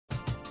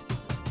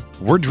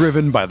We're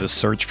driven by the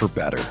search for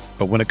better.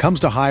 But when it comes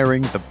to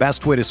hiring, the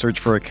best way to search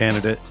for a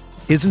candidate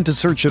isn't to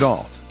search at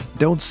all.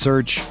 Don't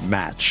search,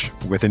 match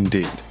with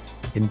Indeed.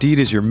 Indeed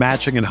is your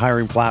matching and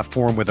hiring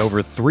platform with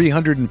over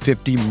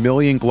 350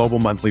 million global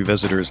monthly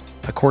visitors,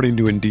 according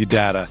to Indeed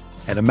data,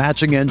 and a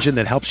matching engine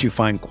that helps you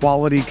find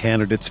quality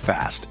candidates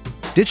fast.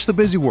 Ditch the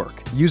busy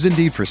work. Use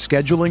Indeed for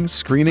scheduling,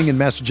 screening, and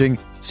messaging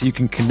so you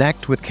can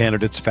connect with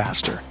candidates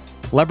faster.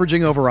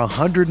 Leveraging over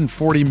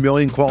 140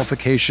 million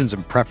qualifications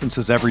and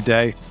preferences every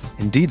day,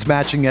 Indeed's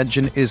matching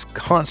engine is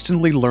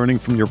constantly learning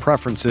from your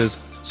preferences,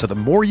 so the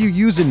more you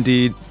use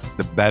Indeed,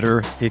 the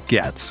better it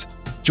gets.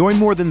 Join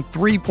more than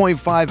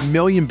 3.5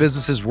 million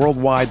businesses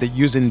worldwide that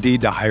use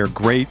Indeed to hire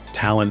great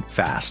talent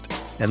fast.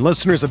 And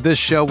listeners of this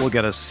show will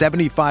get a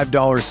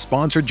 $75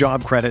 sponsored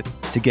job credit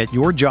to get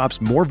your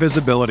jobs more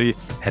visibility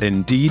at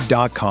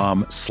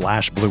Indeed.com/Blue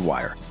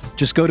Wire.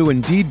 Just go to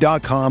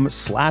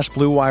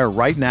Indeed.com/Blue Wire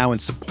right now and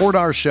support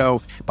our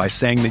show by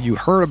saying that you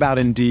heard about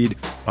Indeed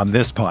on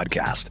this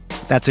podcast.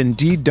 That's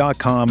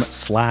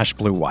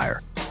Indeed.com/Blue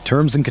Wire.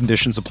 Terms and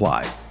conditions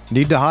apply.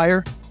 Need to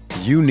hire?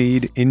 You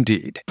need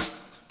Indeed.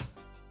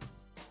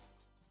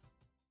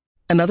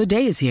 Another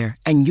day is here,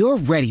 and you're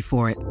ready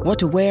for it. What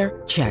to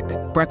wear? Check.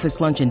 Breakfast,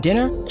 lunch, and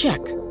dinner?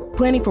 Check.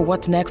 Planning for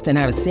what's next and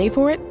how to save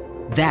for it?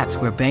 That's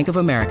where Bank of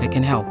America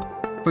can help.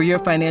 For your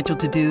financial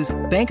to-dos,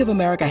 Bank of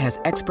America has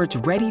experts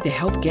ready to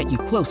help get you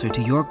closer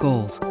to your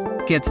goals.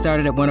 Get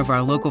started at one of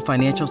our local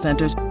financial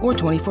centers or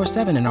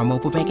 24/7 in our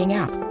mobile banking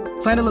app.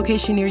 Find a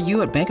location near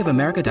you at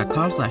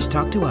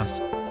bankofamerica.com/talktous.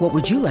 What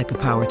would you like the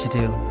power to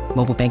do?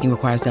 Mobile banking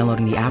requires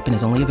downloading the app and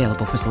is only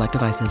available for select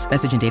devices.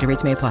 Message and data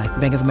rates may apply.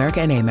 Bank of America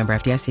N.A., member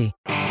FDIC.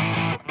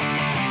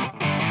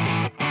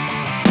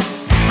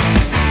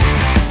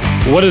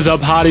 What is up,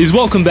 hotties?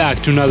 Welcome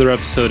back to another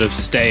episode of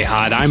Stay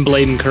Hot. I'm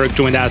Bladen Kirk,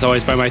 joined as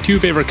always by my two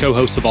favorite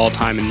co-hosts of all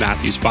time in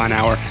Matthew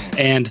Sponauer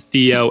and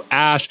Theo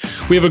Ash.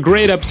 We have a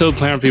great episode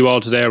planned for you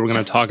all today. We're going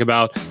to talk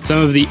about some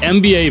of the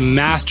NBA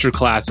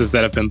masterclasses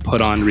that have been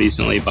put on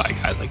recently by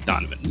guys like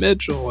Donovan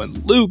Mitchell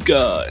and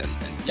Luka and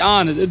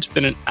Giannis. It's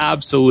been an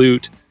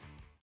absolute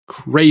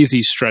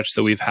crazy stretch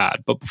that we've had.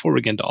 But before we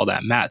get into all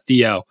that, Matt,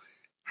 Theo,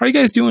 how are you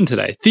guys doing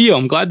today? Theo,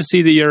 I'm glad to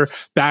see that you're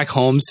back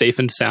home safe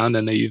and sound.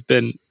 I know you've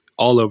been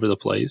all over the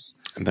place.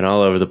 I've been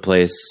all over the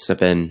place. I've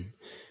been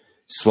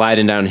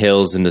sliding down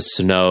hills in the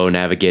snow,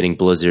 navigating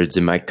blizzards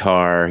in my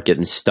car,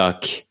 getting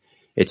stuck.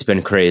 It's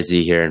been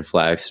crazy here in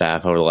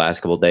Flagstaff over the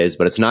last couple of days,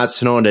 but it's not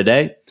snowing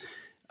today.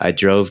 I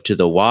drove to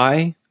the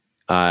Y.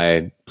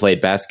 I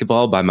played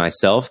basketball by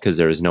myself because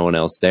there was no one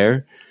else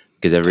there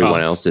because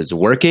everyone else is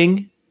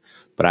working.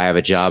 But I have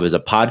a job as a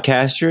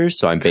podcaster,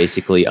 so I'm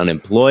basically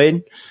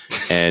unemployed.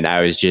 And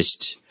I was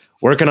just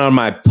working on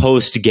my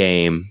post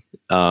game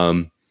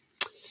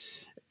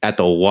at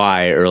the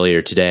Y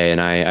earlier today, and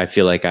I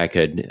feel like I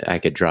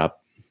could drop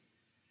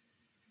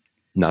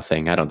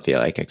nothing. I don't feel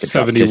like I could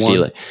 71.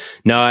 Drop 50.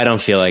 No, I don't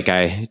feel like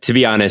to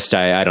be honest,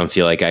 I don't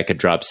feel like I could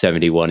drop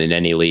 71 in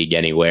any league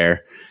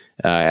anywhere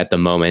at the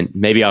moment.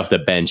 Maybe off the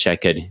bench I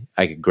could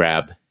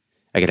have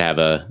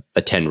a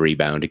 10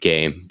 rebound a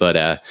game, but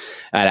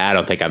I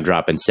don't think I'm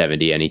dropping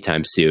 70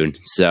 anytime soon.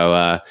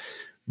 So,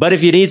 but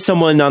if you need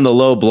someone on the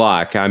low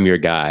block, I'm your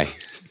guy.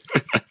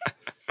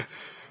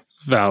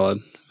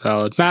 Valid.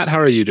 Matt, how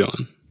are you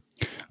doing?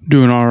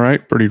 Doing all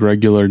right. Pretty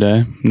regular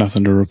day.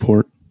 Nothing to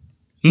report.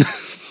 I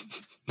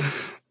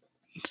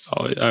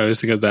always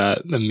think of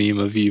the meme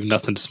of you,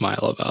 nothing to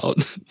smile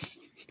about.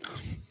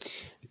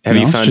 Have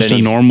you found just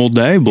a normal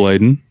day,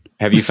 Bladen?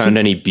 Have you found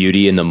any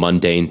beauty in the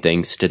mundane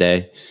things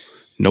today?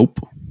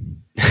 Nope.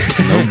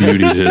 No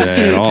beauty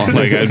today at all.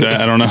 Like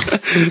I don't know.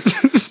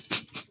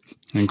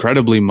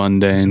 Incredibly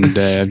mundane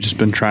day. I've just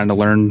been trying to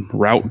learn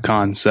route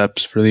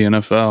concepts for the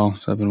NFL.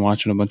 So I've been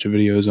watching a bunch of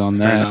videos on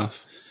that. Fair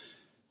enough.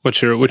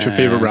 What's your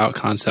favorite route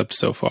concept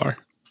so far?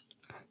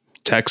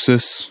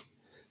 Texas,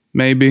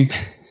 maybe.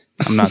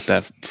 I'm not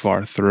that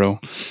far through.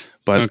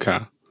 But okay.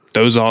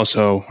 Those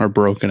also are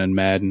broken in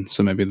Madden,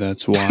 so maybe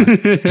that's why.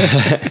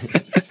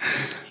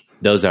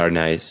 Those are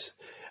nice.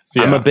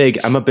 Yeah. I'm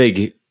a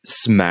big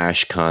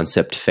Smash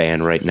concept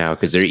fan right now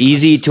because they're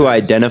easy to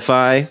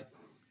identify.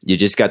 You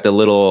just got the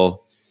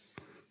little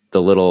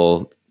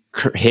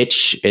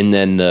hitch and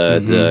then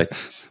the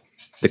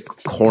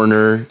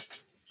corner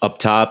up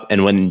top,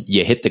 and when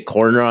you hit the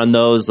corner on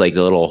those, like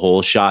the little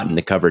hole shot in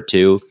the cover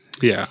too.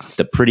 Yeah, it's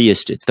the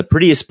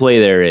prettiest play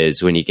there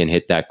is when you can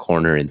hit that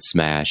corner and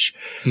smash.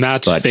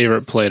 Matt's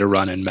favorite play to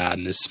run in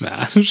Madden is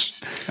smash.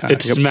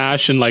 It's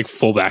smash and like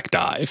fullback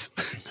dive.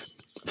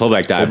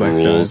 Fullback dive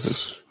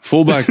rules.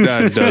 Fullback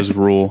dive does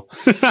rule.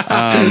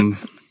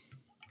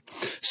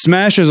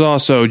 Smash is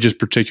also just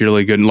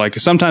particularly good. Like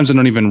sometimes I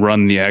don't even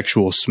run the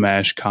actual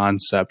smash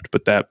concept,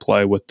 but that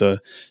play with the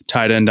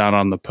tight end out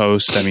on the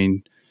post, I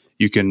mean,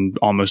 you can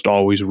almost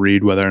always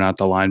read whether or not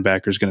the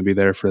linebacker is going to be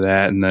there for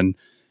that. And then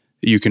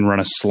you can run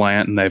a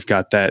slant and they've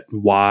got that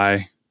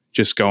Y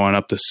just going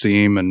up the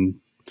seam, and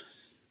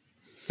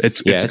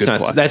It's a good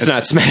play. That's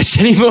not Smash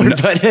anymore,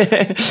 but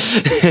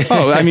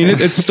oh, I mean,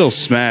 it's still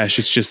Smash.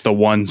 It's just the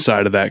one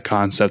side of that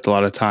concept. A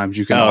lot of times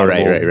you can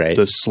right.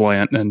 the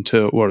slant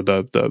into, or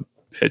the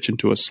pitch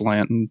into a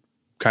slant and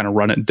kind of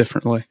run it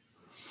differently.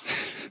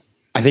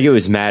 I think it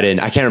was Madden.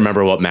 I can't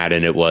remember what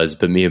Madden it was,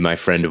 but me and my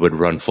friend would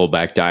run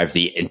fullback dive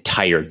the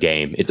entire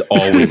game. It's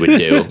all we would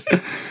do.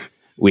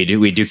 We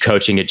do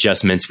coaching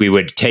adjustments. We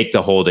would take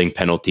the holding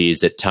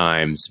penalties at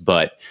times,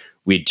 but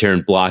we'd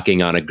turn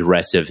blocking on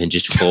aggressive and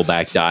just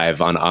fullback dive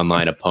on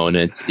online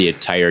opponents the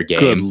entire game.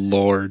 Good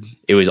Lord.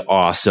 It was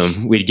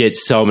awesome. We'd get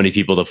so many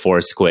people to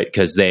force quit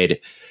because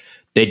they'd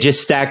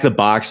just stack the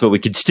box, but we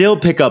could still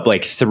pick up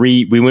like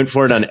 3. We went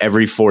for it on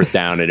every 4th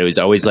down, and it was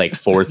always like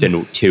 4th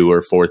and 2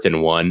 or 4th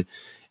and 1.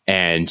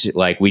 And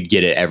like we'd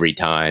get it every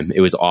time.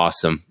 It was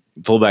awesome.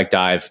 Fullback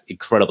dive,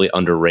 incredibly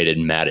underrated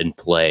Madden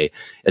play.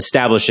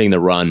 Establishing the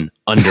run,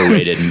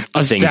 underrated thing to do.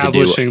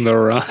 Establishing the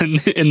run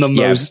in the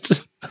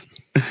most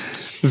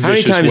How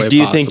many times do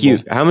you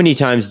possible. how many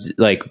times,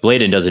 like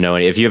Bladen doesn't know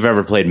any, if you've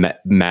ever played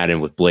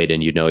Madden with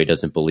Bladen, you know he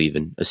doesn't believe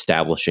in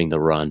establishing the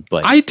run,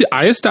 but I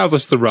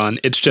established the run.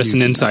 It's just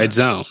an inside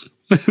zone.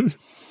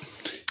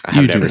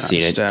 I've never seen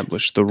it.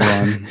 Establish the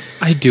run.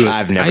 I do.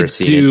 I've never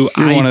seen it.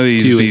 You're one of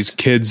these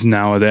kids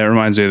nowadays. It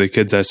reminds me of the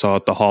kids I saw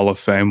at the Hall of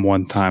Fame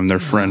one time. Their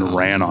friend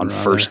ran on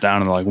first down,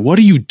 and they're like, "What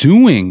are you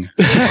doing?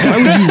 Why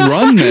would you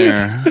run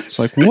there?" It's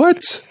like,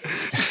 what?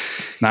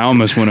 And I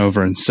almost went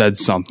over and said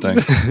something.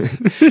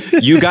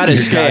 You got to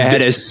stay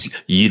ahead of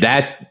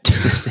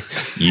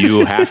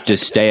you have to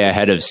stay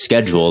ahead of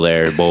schedule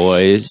there,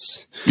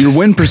 boys. Your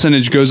win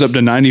percentage goes up to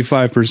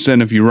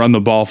 95% if you run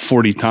the ball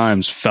 40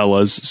 times,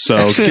 fellas.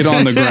 So get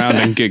on the ground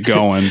and get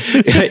going.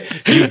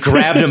 You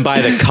grabbed him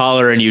by the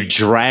collar and you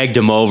dragged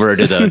him over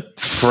to the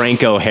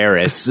Franco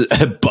Harris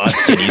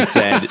bust, and you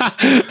said,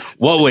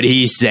 "What would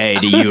he say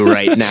to you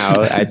right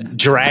now?" I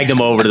dragged him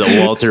over to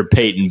the Walter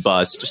Payton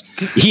bust.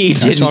 He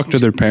didn't talk to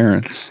their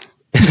parents.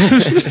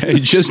 Hey,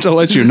 just to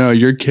let you know,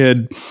 your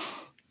kid...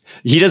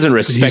 He doesn't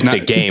respect the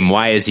game.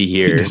 Why is he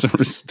here? He doesn't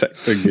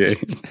respect the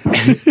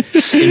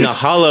game. In the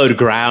hallowed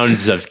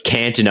grounds of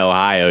Canton,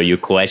 Ohio, you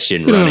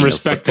question running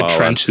respect the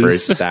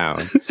trenches. First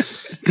down.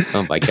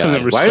 Oh my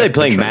God! Why are they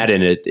playing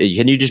Madden?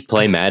 Can you just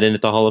play Madden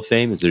at the Hall of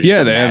Fame? Is there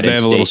just they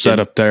have a little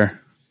setup there,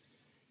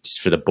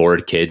 just for the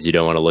bored kids. You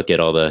don't want to look at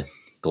all the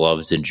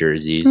gloves and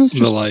jerseys.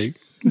 The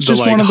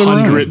one of the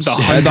 100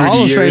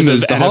 Hall of Fame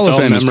is the Hall of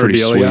Fame is pretty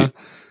sweet.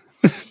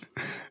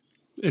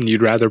 And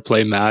you'd rather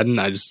play Madden?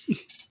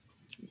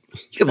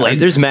 You can play.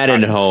 There's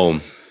Madden at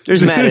home.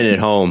 There's Madden at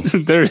home.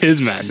 There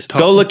is Madden at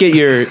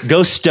home.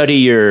 Go study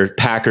your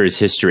Packers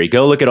history.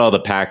 Go look at all the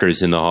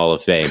Packers in the Hall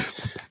of Fame.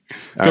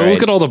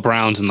 Look at all the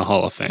Browns in the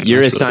Hall of Fame.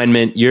 Your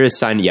assignment,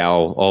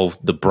 all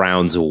the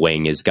Browns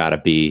wing has got to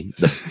be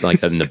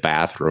like in the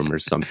bathroom or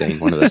something,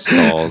 one of the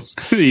stalls.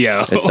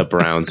 Yeah. It's the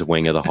Browns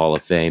wing of the Hall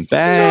of Fame.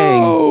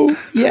 Bang. No.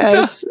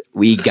 Yes.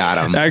 We got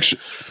them.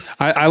 Actually,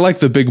 I like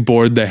the big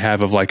board they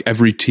have of like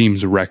every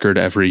team's record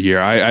every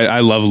year. I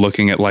love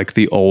looking at like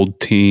the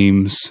old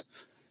teams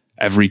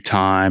every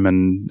time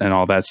and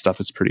all that stuff.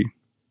 It's pretty,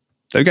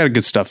 they've got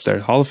good stuff there.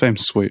 Hall of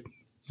Fame's sweet.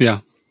 Yeah,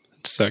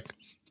 it's sick.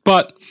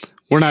 But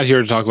we're not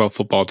here to talk about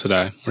football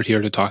today. We're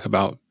here to talk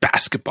about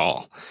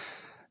basketball.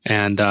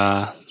 And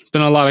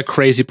been a lot of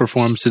crazy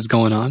performances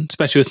going on,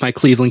 especially with my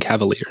Cleveland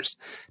Cavaliers.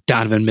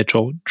 Donovan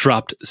Mitchell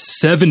dropped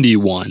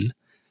 71,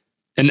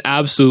 an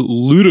absolute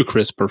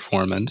ludicrous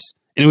performance.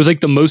 And it was like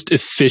the most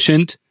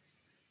efficient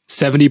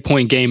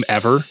 70-point game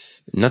ever.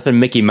 Nothing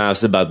Mickey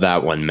Mouse about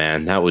that one,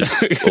 man. That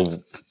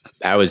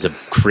was a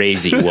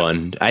crazy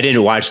one. I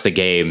didn't watch the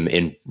game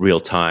in real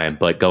time,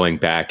 but going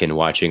back and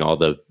watching all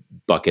the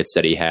buckets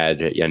that he had,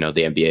 the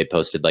NBA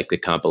posted like the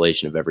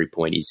compilation of every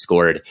point he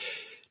scored.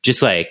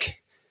 Just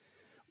like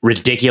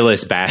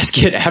ridiculous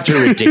basket after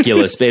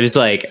ridiculous. It was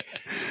like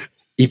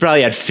he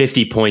probably had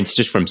 50 points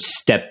just from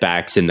step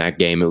backs in that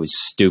game. It was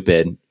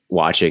stupid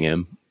watching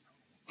him.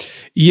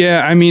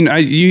 Yeah, I mean,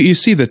 you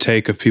see the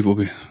take of people,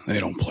 they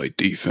don't play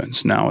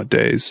defense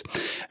nowadays.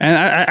 And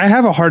I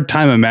have a hard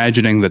time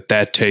imagining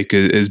that take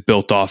is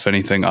built off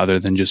anything other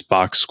than just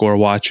box score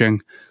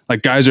watching.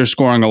 Like guys are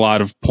scoring a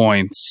lot of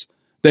points.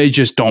 They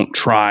just don't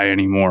try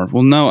anymore.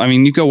 Well, no, I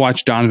mean, you go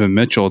watch Donovan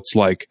Mitchell. It's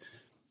like,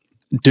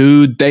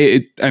 dude,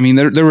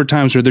 there were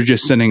times where they're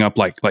just sending up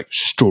like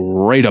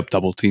straight up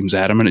double teams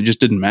at him, and it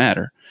just didn't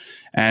matter.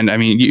 And I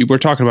mean, we're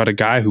talking about a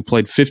guy who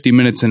played 50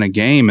 minutes in a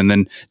game, and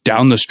then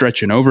down the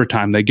stretch in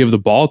overtime, they give the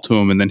ball to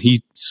him, and then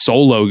he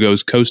solo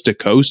goes coast to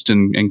coast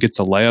and gets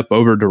a layup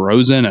over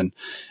DeRozan,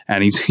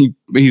 and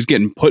he's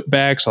getting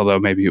putbacks, although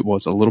maybe it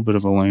was a little bit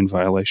of a lane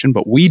violation,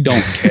 but we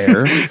don't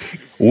care.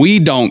 We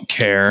don't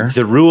care.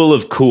 The rule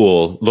of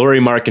cool. Lauri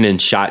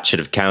Markkanen's shot should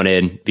have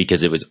counted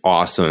because it was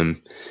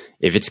awesome.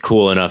 If it's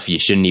cool enough, you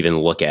shouldn't even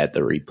look at the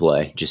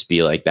replay. Just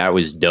be like, that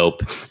was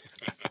dope.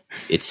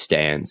 It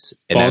stands.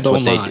 And Ball that's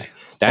what they lie. did.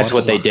 That's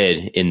what they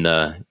did in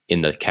the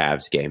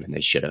Cavs game, and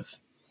they should have.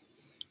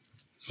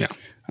 Yeah.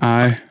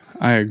 I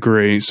I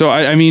agree. So,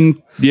 I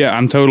mean, yeah,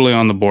 I'm totally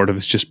on the board of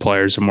it's just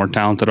players are more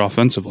talented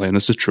offensively. And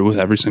this is true with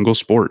every single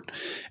sport.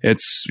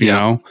 It's, you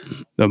know,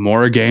 the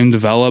more a game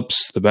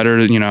develops, the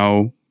better, you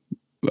know,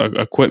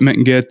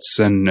 equipment gets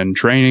and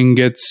training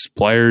gets,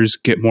 players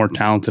get more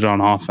talented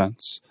on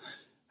offense.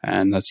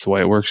 And that's the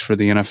way it works for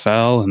the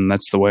NFL. And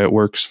that's the way it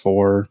works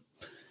for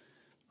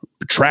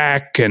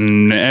track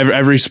and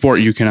every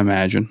sport you can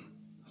imagine.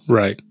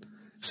 Right.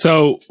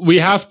 So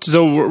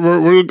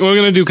we're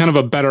going to do kind of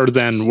a better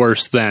than,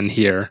 worse than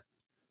here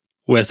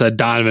with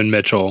Donovan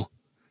Mitchell.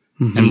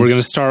 Mm-hmm. And we're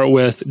going to start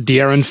with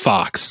De'Aaron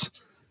Fox.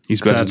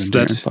 He's better than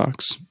De'Aaron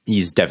Fox.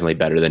 He's definitely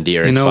better than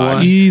De'Aaron Fox.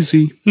 What?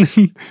 Easy.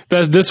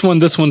 This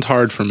one's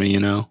hard for me,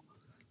 you know,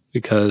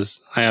 because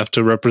I have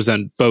to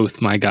represent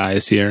both my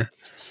guys here.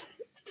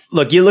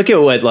 Look, you look at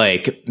what,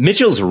 like,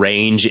 Mitchell's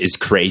range is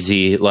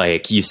crazy.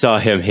 Like, you saw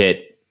him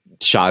hit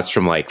shots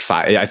from like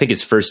 5. I think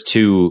his first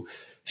 2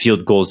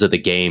 field goals of the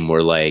game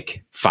were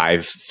like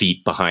 5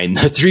 feet behind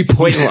the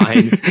 3-point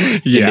line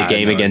in the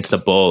game against the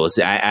Bulls.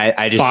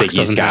 I just Fox think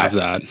he's got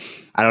that.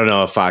 I don't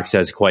know if Fox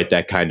has quite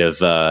that kind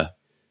of. I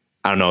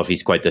don't know if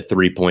he's quite the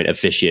 3-point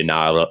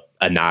aficionado.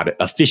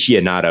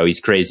 He's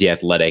crazy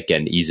athletic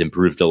and he's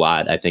improved a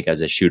lot, I think,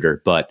 as a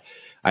shooter. But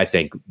I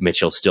think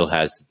Mitchell still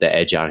has the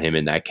edge on him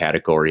in that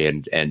category.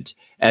 And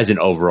as an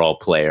overall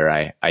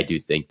player, I do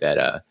think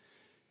that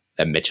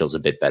that Mitchell's a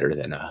bit better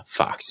than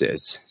Fox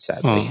is,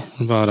 sadly.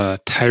 What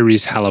about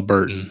Tyrese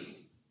Halliburton?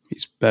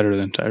 He's better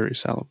than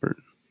Tyrese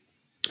Halliburton.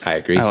 I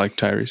agree. I like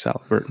Tyrese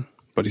Halliburton,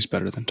 but he's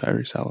better than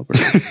Tyrese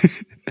Halliburton.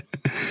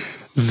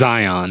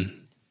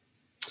 Zion.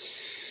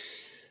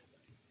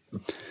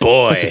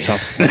 Boy. That's a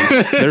tough one.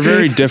 They're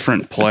very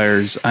different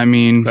players. I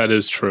mean, that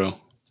is true.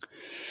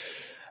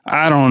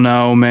 I don't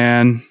know,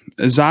 man.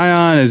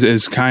 Zion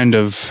is kind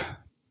of,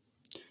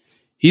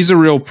 he's a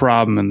real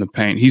problem in the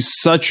paint. He's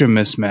such a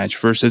mismatch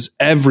versus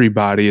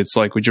everybody. It's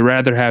like, would you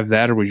rather have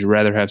that or would you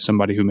rather have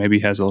somebody who maybe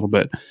has a little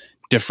bit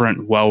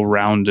different,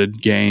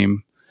 well-rounded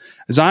game?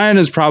 Zion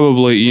is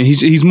probably,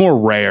 he's more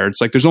rare.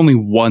 It's like there's only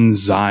one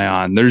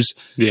Zion. There's,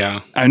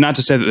 not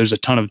to say that there's a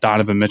ton of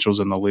Donovan Mitchells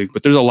in the league,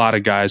 but there's a lot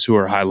of guys who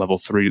are high-level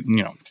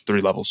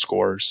three-level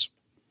scorers.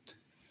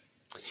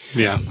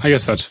 Yeah, I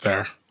guess that's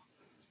fair.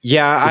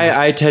 Yeah,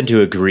 I tend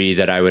to agree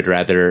that I would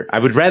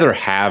rather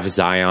have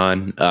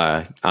Zion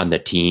on the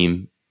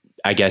team.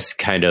 I guess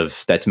kind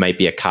of that might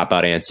be a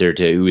cop-out answer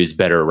to who is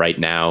better right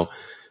now.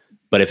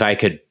 But if I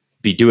could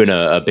be doing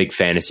a big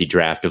fantasy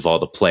draft of all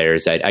the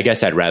players, I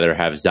guess I'd rather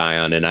have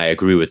Zion. And I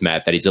agree with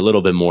Matt that he's a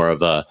little bit more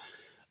of a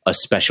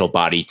special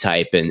body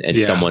type and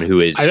someone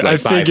who is. I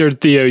figured,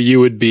 Theo, you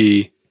would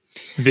be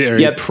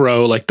very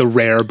pro, like the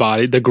rare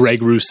body, the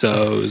Greg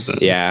Rousseaus.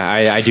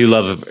 I do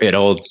love an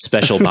old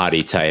special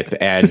body type.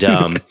 And,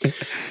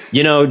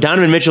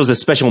 Donovan Mitchell's a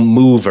special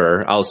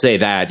mover. I'll say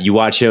that. You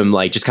watch him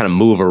like just kind of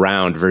move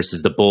around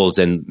versus the Bulls.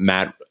 And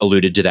Matt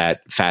alluded to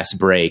that fast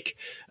break,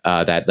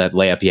 that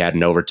layup he had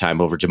in overtime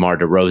over DeMar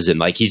DeRozan.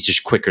 Like, he's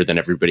just quicker than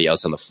everybody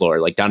else on the floor.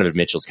 Like, Donovan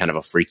Mitchell's kind of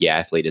a freaky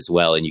athlete as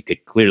well. And you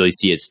could clearly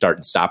see his start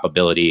and stop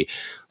ability,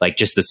 like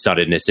just the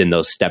suddenness in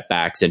those step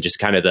backs and just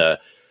kind of the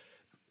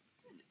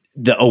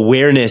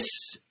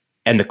awareness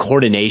and the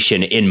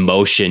coordination in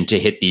motion to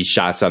hit these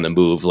shots on the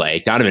move.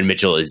 Like, Donovan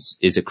Mitchell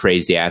is a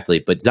crazy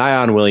athlete, but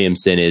Zion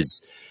Williamson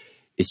is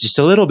just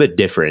a little bit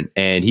different.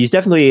 And he's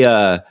definitely,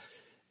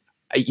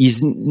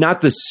 he's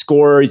not the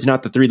scorer. He's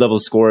not the 3-level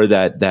scorer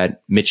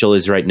that Mitchell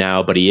is right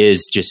now, but he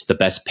is just the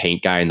best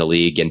paint guy in the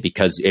league. And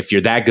because if you're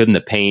that good in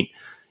the paint,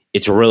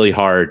 it's really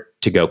hard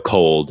to go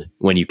cold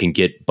when you can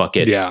get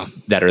buckets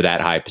that are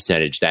that high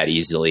percentage that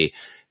easily.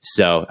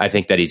 So I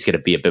think that he's going to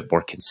be a bit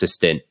more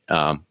consistent,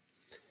 and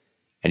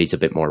he's a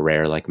bit more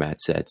rare, like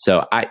Matt said.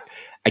 So I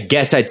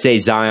guess I'd say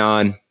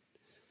Zion,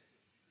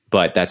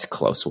 but that's a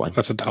close one.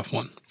 That's a tough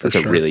one. That's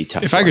a really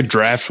tough one. If I could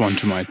draft one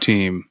to my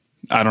team,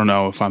 I don't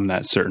know if I'm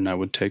that certain I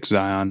would take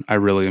Zion. I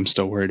really am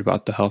still worried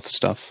about the health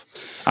stuff.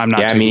 I'm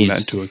not taking that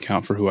into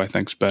account for who I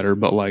think's better,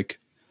 but like,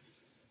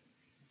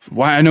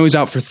 why? I know he's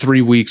out for 3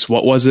 weeks.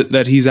 What was it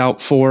that he's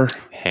out for?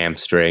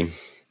 Hamstring.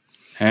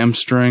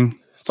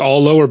 It's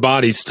all lower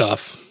body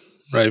stuff,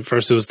 right?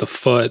 First it was the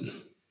foot.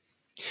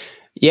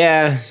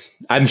 Yeah,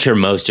 I'm sure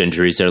most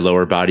injuries are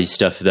lower body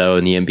stuff, though.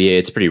 In the NBA,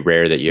 it's pretty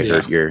rare that you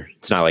hurt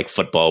it's not like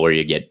football where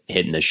you get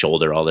hit in the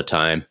shoulder all the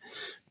time.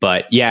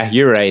 But yeah,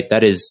 you're right.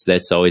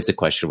 That's always the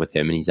question with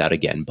him, and he's out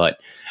again. But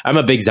I'm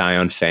a big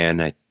Zion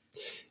fan.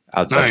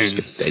 I'm just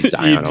going to say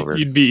Zion over.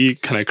 You'd be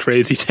kind of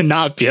crazy to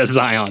not be a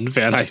Zion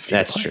fan, I feel.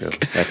 That's true.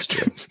 That's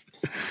true.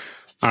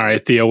 All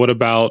right, Theo, what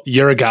about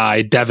your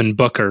guy, Devin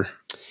Booker?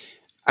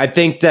 I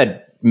think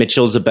that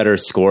Mitchell's a better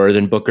scorer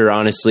than Booker,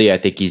 honestly. I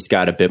think he's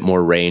got a bit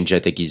more range. I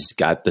think he's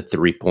got the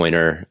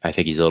 3-pointer. I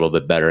think he's a little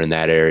bit better in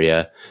that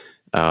area.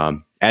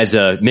 As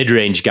a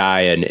mid-range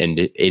guy and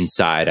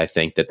inside, I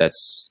think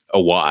that's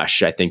a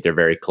wash. I think they're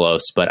very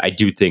close, but I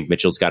do think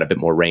Mitchell's got a bit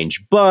more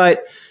range.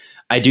 But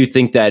I do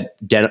think that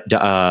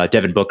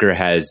Devin Booker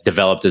has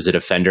developed as a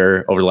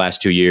defender over the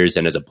last 2 years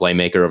and as a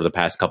playmaker over the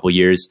past couple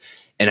years.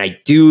 And I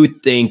do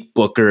think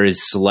Booker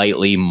is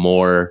slightly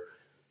more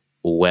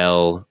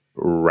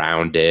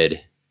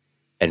well-rounded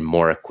and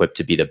more equipped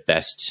to be the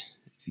best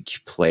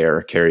player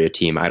or carry a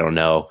team. I don't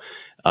know.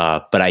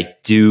 But I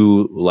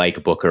do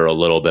like Booker a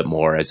little bit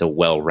more as a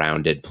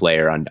well-rounded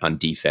player on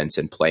defense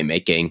and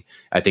playmaking.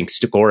 I think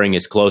scoring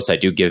is close. I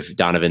do give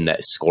Donovan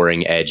that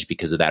scoring edge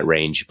because of that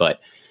range, but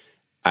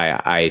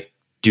I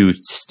do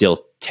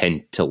still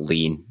tend to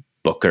lean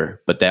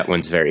Booker, but that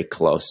one's very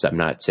close. I'm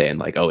not saying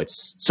like, oh,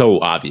 it's so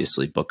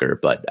obviously Booker,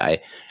 but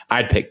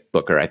I'd pick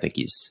Booker. I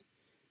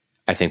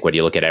think when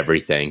you look at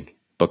everything,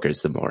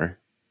 Booker's the more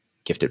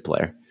gifted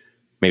player.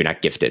 Maybe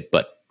not gifted,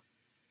 but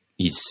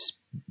he's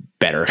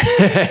better.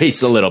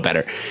 He's a little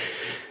better.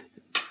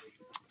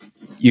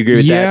 You agree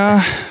with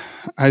that? Yeah,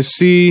 I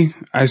see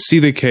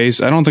the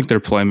case. I don't think their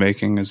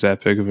playmaking is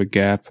that big of a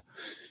gap.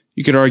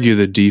 You could argue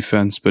the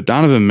defense, but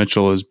Donovan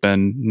Mitchell has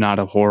been not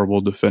a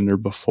horrible defender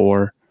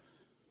before.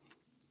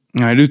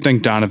 And I do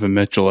think Donovan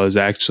Mitchell is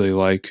actually,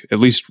 like, at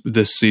least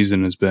this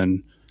season has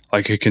been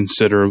like a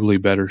considerably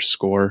better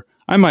scorer.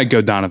 I might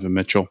go Donovan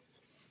Mitchell.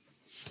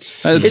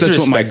 That's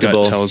what my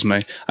gut tells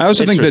me. I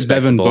also think that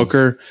Devin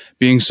Booker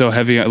being so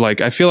heavy,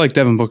 like I feel like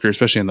Devin Booker,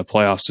 especially in the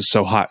playoffs, is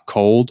so hot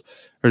cold.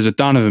 Whereas at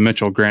Donovan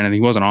Mitchell, granted, he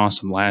wasn't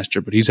awesome last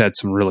year, but he's had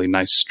some really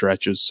nice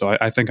stretches. So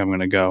I think I'm going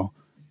to go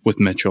with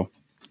Mitchell.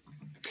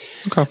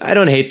 Okay. I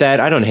don't hate that.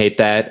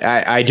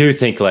 I do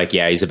think like,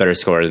 yeah, he's a better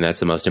scorer, and that's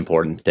the most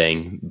important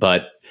thing.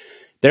 But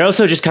they're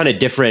also just kind of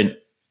different.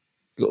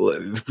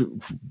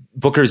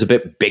 Booker's a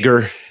bit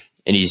bigger,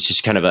 and he's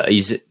just kind of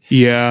he's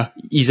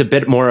a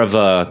bit more of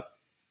a.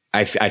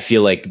 I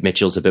feel like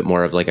Mitchell's a bit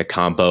more of like a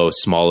combo,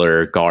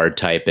 smaller guard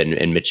type,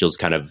 and Mitchell's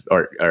kind of,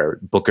 or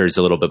Booker's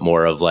a little bit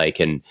more of like,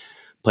 and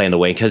playing the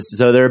wing,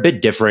 so they're a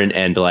bit different.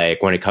 And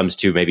like when it comes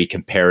to maybe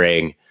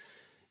comparing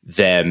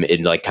them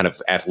in like kind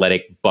of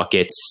athletic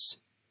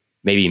buckets,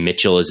 maybe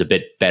Mitchell is a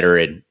bit better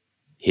in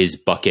his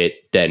bucket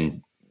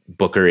than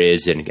Booker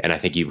is. And I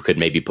think you could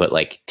maybe put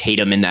like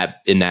Tatum in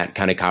that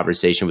kind of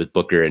conversation with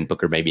Booker, and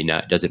Booker maybe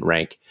doesn't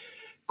rank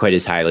quite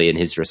as highly in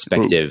his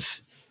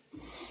respective.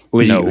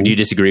 Would you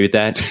disagree with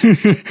that?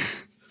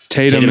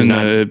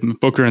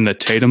 Booker in the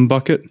Tatum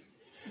bucket?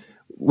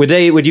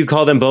 Would you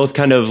call them both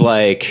kind of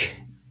like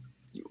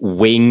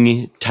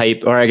wing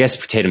type, or I guess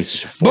Tatum's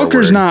just a forward.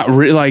 Booker's not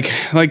like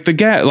the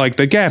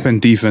gap in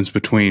defense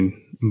between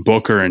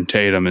Booker and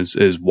Tatum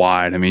is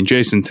wide. I mean,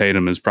 Jason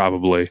Tatum is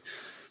probably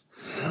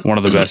one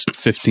of the best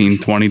 15,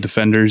 20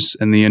 defenders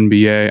in the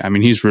NBA. I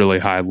mean, he's really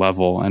high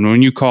level. And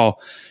when you call,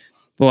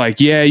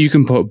 like, yeah, you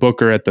can put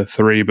Booker at the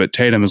 3, but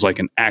Tatum is like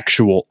an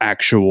actual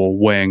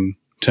wing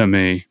to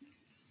me.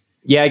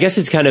 Yeah, I guess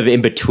it's kind of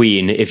in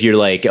between. If you're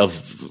like going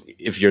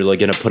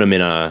to put him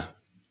in a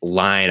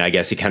line, I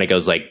guess it kind of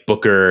goes like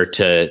Booker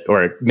to,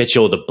 or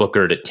Mitchell to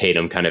Booker to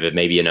Tatum, kind of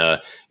maybe in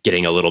a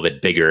getting a little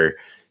bit bigger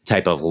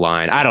type of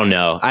line. I don't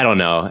know.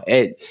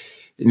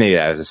 Maybe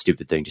that was a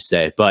stupid thing to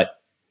say,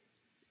 but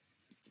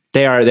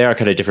they are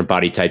kind of different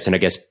body types, and I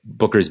guess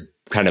Booker's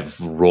kind of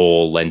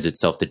role lends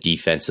itself to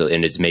defense,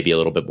 and is maybe a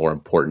little bit more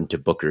important to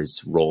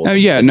Booker's role. Oh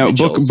yeah, no,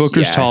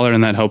 Booker's taller,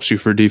 and that helps you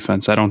for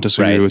defense. I don't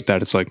disagree with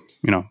that. It's like,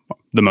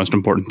 the most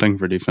important thing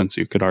for defense,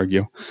 you could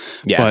argue.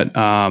 Yeah, but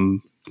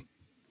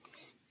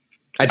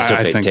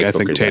I think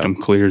Tatum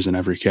clears in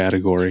every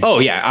category. Oh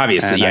yeah,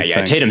 obviously,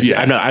 yeah. Tatum's.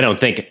 Yeah.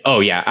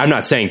 I'm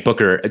not saying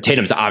Booker.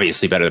 Tatum's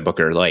obviously better than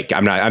Booker. Like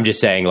I'm just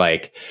saying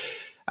like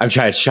I'm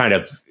trying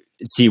to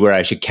see where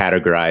I should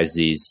categorize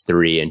these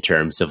three in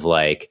terms of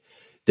like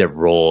their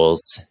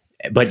roles.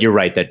 But you're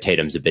right that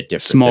Tatum's a bit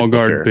different. Small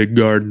guard, Booker. Big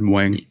guard,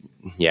 wing.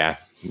 Yeah.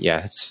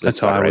 That's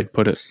how I would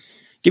put it.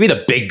 Give me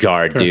the big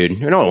guard, dude.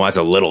 No one wants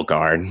a little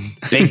guard.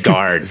 Big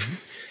guard.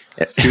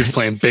 Dude's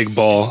playing big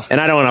ball. And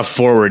I don't want a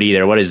forward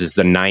either. What is this,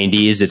 the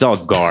 90s? It's all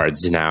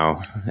guards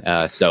now.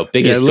 So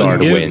biggest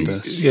guard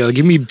wins. Yeah,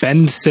 give me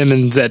Ben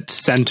Simmons at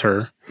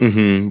center.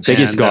 Mm-hmm.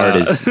 Biggest guard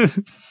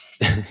is...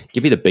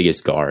 Give me the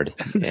biggest guard,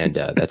 and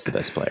that's the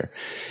best player.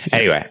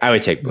 Anyway, I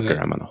would take Booker.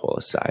 I'm on the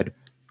Hollis side.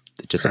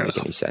 It doesn't make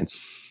any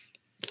sense.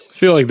 I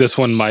feel like this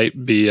one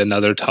might be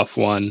another tough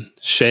one.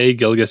 Shai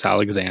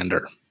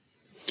Gilgeous-Alexander.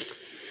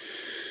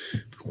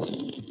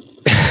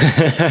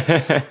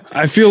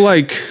 I feel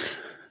like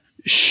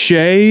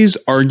Shai's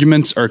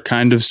arguments are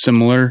kind of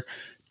similar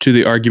to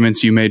the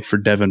arguments you made for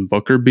Devin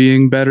Booker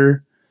being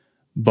better,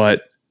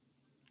 but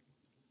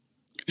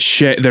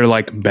Shai, they're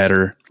like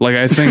better. Like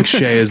I think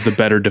Shai is the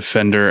better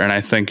defender, and I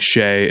think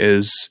Shai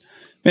is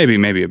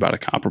maybe about a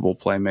comparable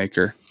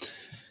playmaker.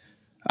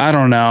 I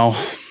don't know.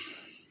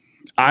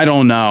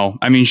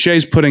 I mean,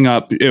 Shai's putting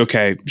up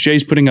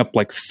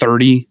like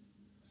 30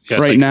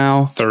 right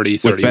now, 30,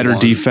 with better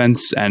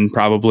defense and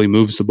probably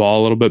moves the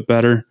ball a little bit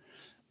better.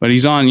 But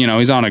he's on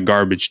a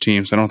garbage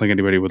team, so I don't think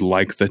anybody would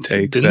like the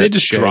take. Didn't they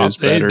just drop?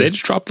 They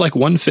just dropped like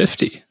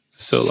 150.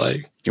 So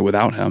like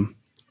without him.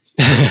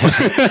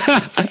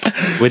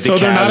 So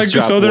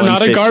they're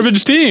not a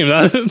garbage team.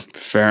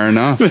 Fair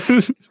enough.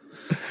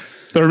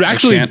 They're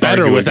actually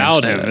better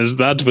without him.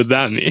 That's what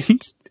that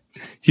means.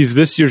 He's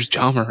this year's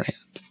Ja Morant.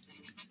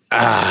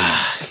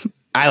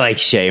 I like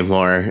Shea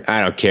more.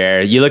 I don't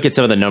care. You look at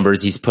some of the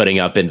numbers he's putting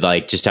up and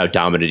like just how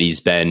dominant he's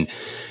been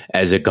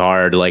as a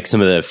guard, like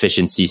some of the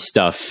efficiency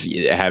stuff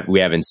we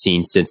haven't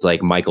seen since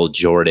like Michael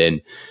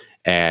Jordan.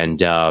 And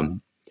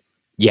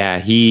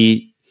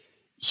he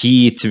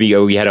to me,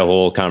 we had a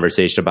whole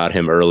conversation about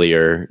him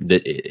earlier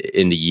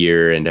in the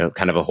year and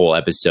kind of a whole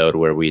episode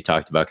where we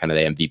talked about kind of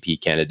the MVP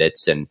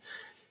candidates. And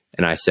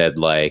I said,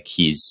 like,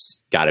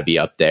 he's got to be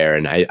up there.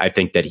 And I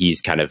think that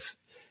he's kind of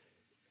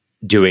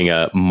doing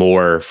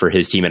more for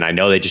his team. And I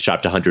know they just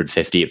dropped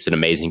 150. It was an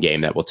amazing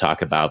game that we'll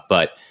talk about.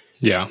 But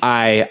yeah,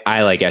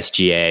 I like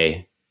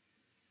SGA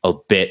a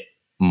bit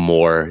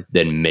more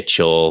than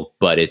Mitchell,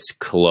 but it's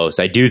close.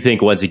 I do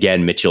think, once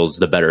again, Mitchell's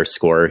the better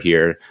scorer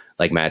here.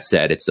 Like Matt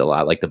said, it's a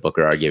lot like the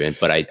Booker argument,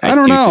 but I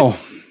don't know.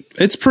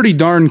 It's pretty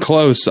darn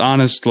close,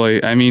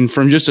 honestly. I mean,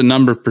 from just a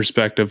number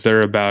perspective,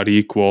 they're about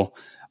equal.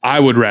 I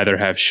would rather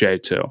have Shea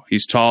too.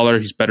 He's taller.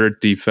 He's better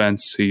at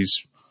defense.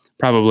 He's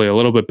probably a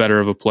little bit better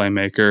of a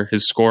playmaker.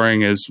 His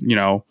scoring is,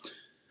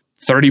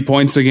 30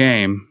 points a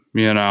game.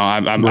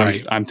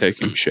 I'm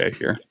taking Shea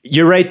here.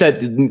 You're right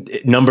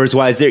that numbers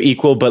wise they're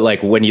equal, but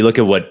like when you look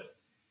at what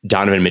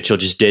Donovan Mitchell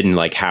just did and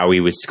like how he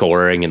was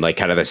scoring and like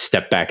kind of the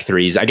step back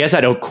threes, I guess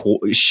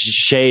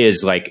Shea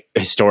is like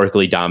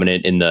historically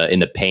dominant in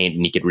the paint,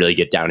 and he could really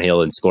get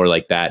downhill and score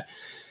like that.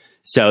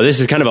 So this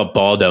is kind of a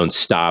ball don't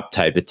stop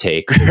type of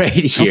take right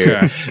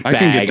here.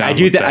 Okay. I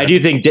do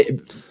think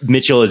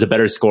Mitchell is a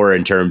better scorer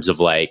in terms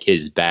of like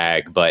his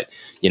bag, but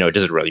it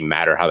doesn't really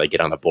matter how they get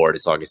on the board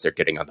as long as they're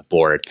getting on the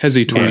board.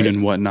 Hezzy tween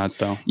and whatnot,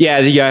 though.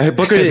 Yeah.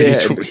 Booker.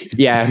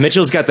 Yeah,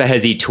 Mitchell's got the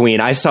Hezzy tween.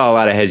 I saw a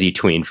lot of Hezzy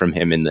tween from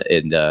him in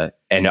the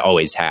and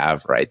always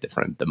have, right,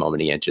 from the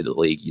moment he entered the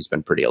league. He's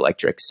been pretty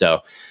electric.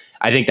 So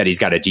I think that he's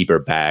got a deeper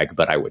bag,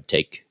 but I would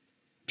take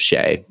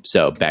Shea.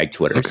 So bag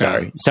Twitter.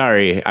 Okay.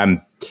 Sorry.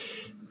 I'm.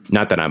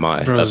 Not that I'm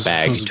a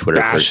bag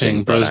Twitter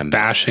person. Bro's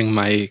bashing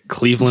my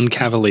Cleveland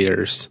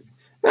Cavaliers.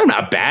 I'm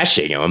not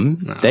bashing them.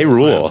 No, they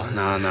rule.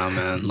 No,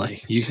 man.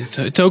 Like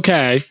it's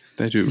okay.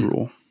 They do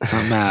rule.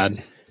 I'm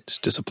mad.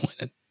 Just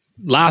disappointed.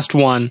 Last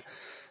one,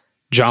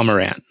 Ja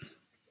Morant.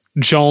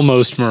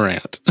 Jalmost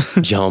Morant.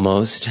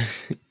 Jalmost.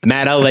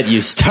 Matt, I'll let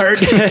you start.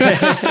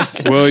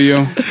 Will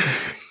you?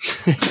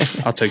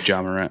 I'll take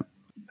Ja Morant.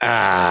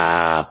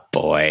 Ah,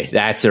 boy.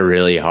 That's a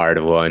really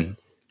hard one.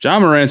 Ja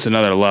Morant's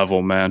another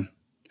level, man.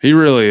 He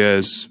really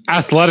is.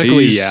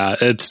 Athletically,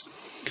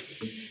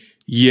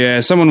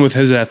 someone with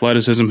his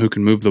athleticism who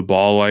can move the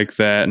ball like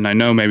that. And I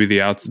know maybe the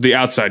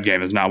outside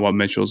game is not what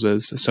Mitchell's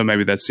is, so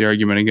maybe that's the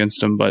argument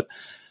against him. But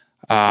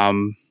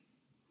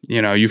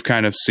you've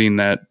kind of seen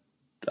that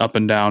up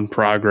and down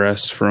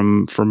progress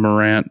from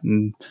Morant,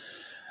 and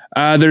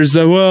there's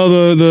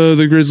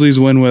the Grizzlies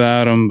win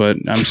without him. But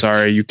I'm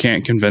sorry, you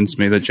can't convince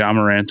me that Ja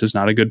Morant is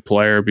not a good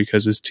player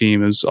because his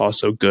team is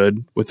also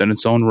good within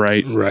its own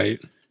right.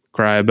 Right.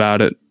 Cry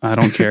about it. I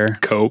don't care.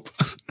 Cope.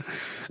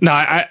 No,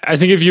 I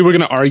think if you were going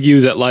to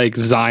argue that like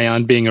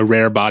Zion being a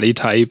rare body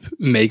type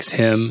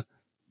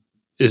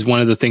is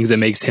one of the things that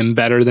makes him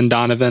better than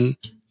Donovan,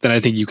 then I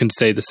think you can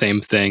say the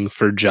same thing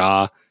for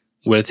Ja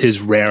with his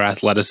rare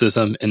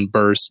athleticism and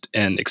burst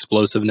and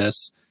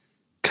explosiveness.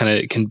 Kind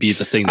of can be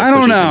the thing that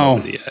pushes him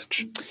over the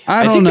edge.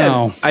 I don't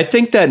know. I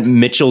think that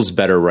Mitchell's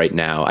better right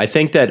now. I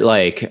think that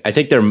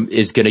there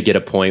is going to get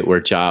a point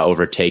where Ja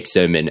overtakes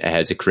him and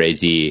has a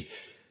crazy.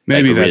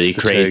 Maybe really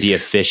crazy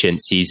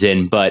efficient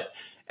season, but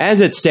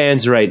as it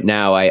stands right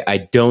now, I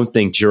don't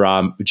think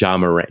Ja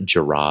Morant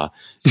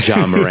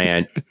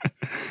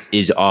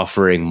is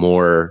offering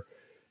more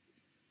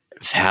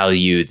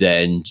value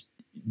than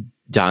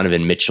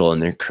Donovan Mitchell in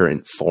their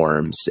current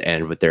forms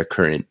and with their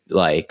current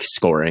like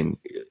scoring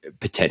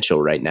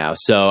potential right now.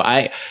 So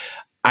I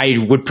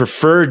would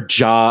prefer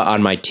Ja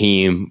on my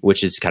team,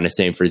 which is kind of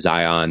same for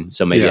Zion.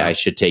 So maybe I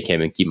should take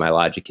him and keep my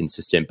logic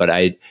consistent. But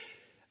I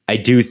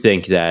do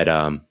think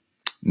that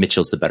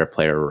Mitchell's the better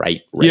player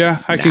right now.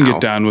 I can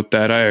get down with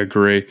that. I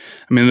agree.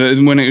 I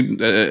mean, when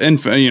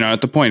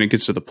at the point it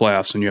gets to the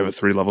playoffs and you have a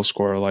 3-level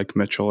scorer like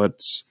Mitchell,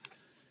 it's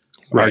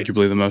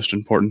arguably the most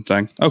important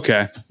thing.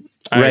 Okay.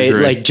 I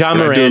agree. Like Ja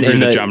Morant,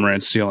 and Ja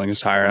Morant's ceiling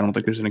is higher. I don't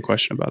think there's any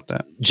question about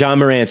that. Ja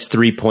Morant's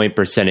 3-point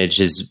percentage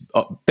has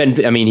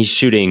been, he's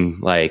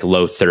shooting like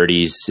low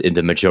 30s in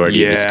the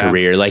majority of his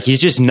career. Like he's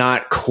just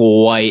not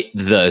quite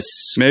the.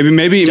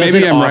 Maybe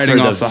I'm writing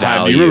off the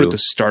hype. Do you remember at the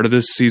start of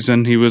this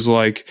season, he was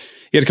like,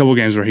 he had a couple of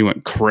games where he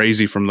went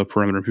crazy from the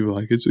perimeter. People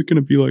were like, is it going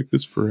to be like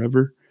this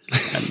forever?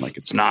 And like,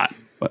 it's not.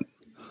 But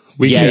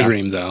we can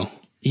dream though.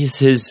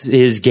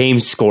 His game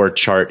score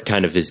chart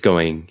kind of is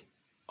going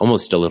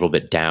almost a little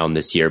bit down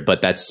this year,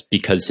 but that's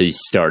because he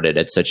started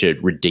at such a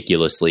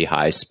ridiculously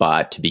high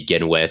spot to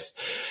begin with.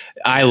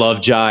 I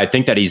love Ja. I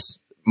think that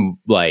he's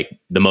like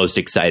the most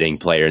exciting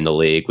player in the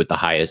league with the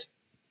highest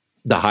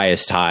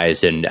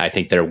highs, and I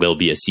think there will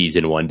be a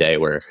season one day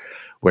where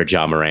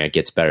Ja Morant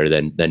gets better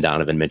than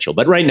Donovan Mitchell.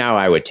 But right now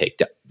I would take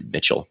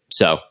Mitchell.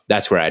 So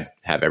that's where I'd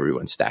have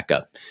everyone stack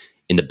up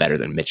in the better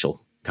than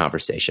Mitchell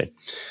conversation.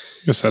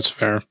 I guess that's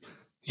fair.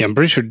 Yeah, I'm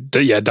pretty sure.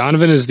 Yeah,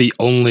 Donovan is the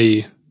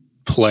only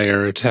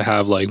player to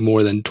have like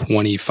more than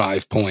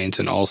 25 points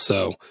and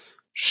also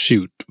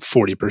shoot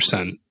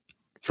 40%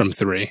 from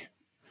three.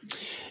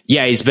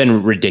 Yeah, he's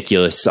been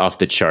ridiculous, off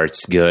the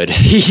charts good.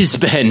 He's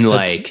been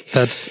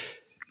that's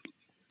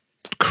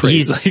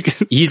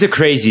crazy. He's a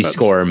crazy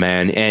scorer,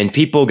 man. And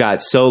people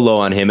got so low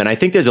on him. And I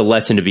think there's a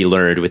lesson to be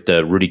learned with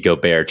the Rudy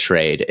Gobert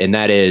trade. And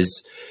that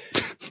is,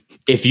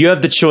 if you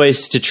have the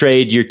choice to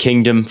trade your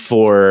kingdom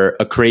for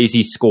a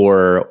crazy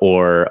scorer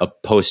or a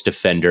post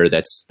defender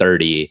that's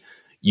 30,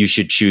 you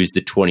should choose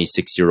the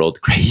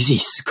 26-year-old crazy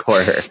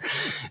scorer,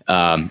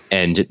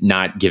 and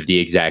not give the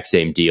exact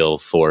same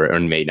deal or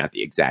maybe not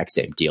the exact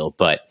same deal,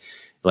 but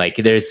like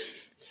they're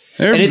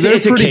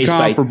pretty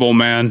comparable,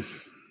 man.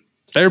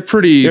 They're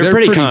pretty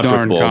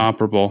darn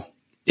comparable.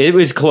 It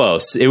was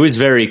close. It was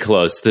very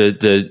close.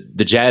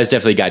 The Jazz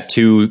definitely got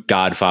two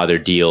Godfather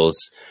deals.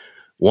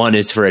 One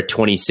is for a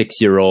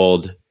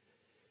 26-year-old,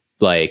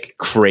 like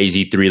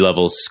crazy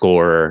 3-level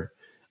scorer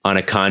on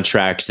a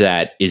contract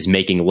that is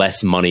making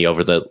less money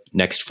over the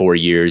next 4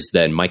 years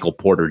than Michael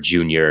Porter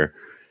Jr.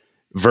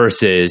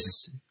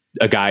 versus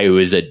a guy who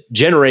is a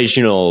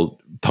generational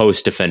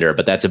post defender,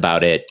 but that's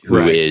about it,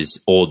 who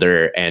is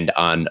older and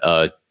on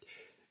a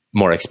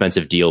more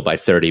expensive deal by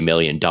 $30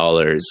 million.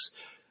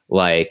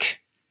 Like,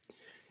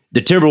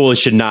 the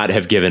Timberwolves should not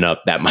have given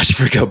up that much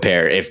for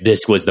Gobert if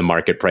this was the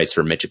market price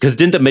for Mitchell. Because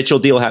didn't the Mitchell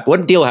deal happen?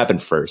 What deal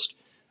happened first?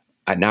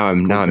 Now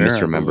I'm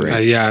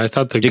misremembering. Yeah, I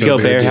thought the Did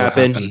Gobert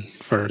happen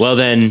first. Well,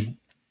 then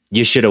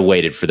you should have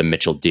waited for the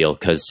Mitchell deal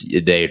because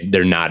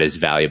they're not as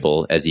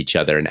valuable as each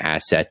other in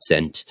assets,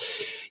 and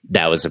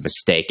that was a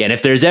mistake. And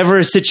if there's ever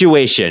a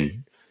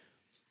situation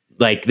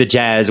like the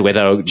Jazz with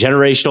a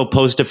generational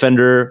post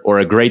defender or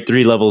a great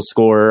 3-level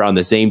scorer on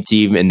the same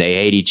team and they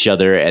hate each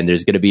other and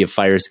there's going to be a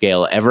fire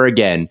scale ever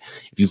again,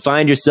 if you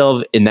find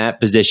yourself in that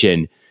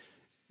position,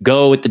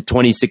 go with the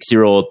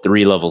 26-year-old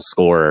 3-level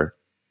scorer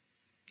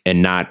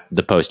and not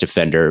the post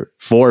defender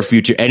for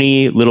future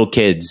any little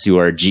kids who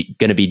are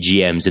going to be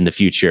GMs in the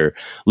future.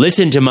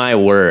 Listen to my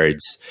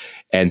words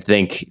and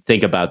think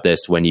about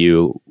this when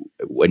you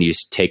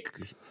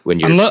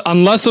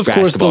unless of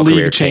course the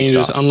league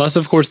changes. Off. Unless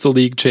of course the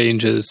league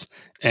changes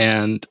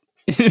and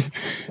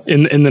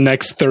in the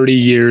next 30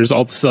 years,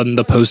 all of a sudden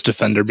the post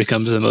defender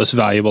becomes the most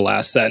valuable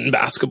asset in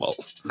basketball.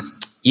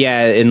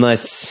 Yeah,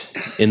 unless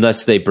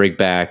they bring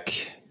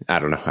back. I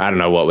don't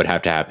know what would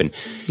have to happen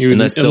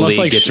unless the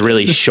league gets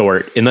really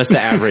short, unless the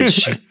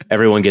average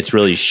everyone gets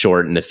really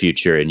short in the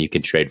future and you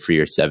can trade for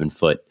your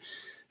 7-foot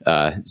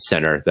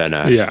center,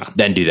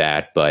 then do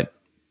that. But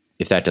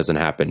if that doesn't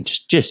happen,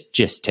 just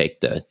take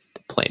the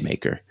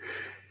playmaker.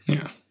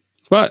 Yeah.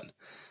 But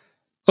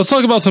let's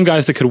talk about some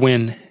guys that could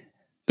win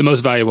the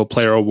most valuable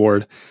player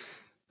award.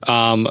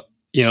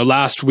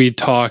 Last we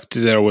talked,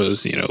 there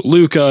was,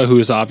 Luka, who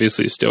is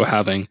obviously still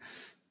having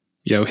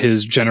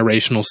his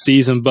generational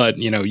season, but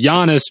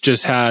Giannis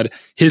just had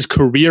his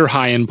career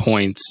high in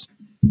points.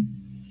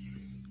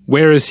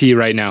 Where is he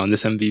right now in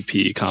this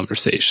MVP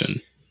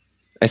conversation?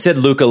 I said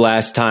Luka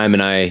last time,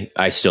 and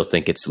I still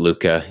think it's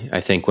Luka.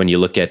 I think when you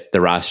look at the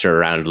roster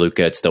around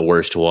Luka, it's the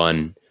worst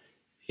one.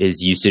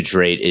 His usage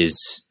rate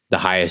is the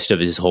highest of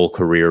his whole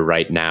career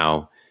right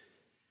now.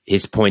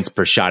 His points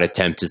per shot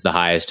attempt is the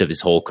highest of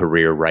his whole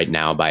career right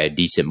now by a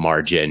decent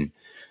margin.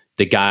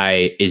 The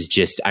guy is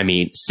just,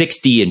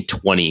 60 and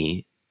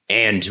 20.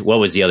 And what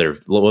was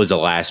the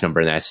last number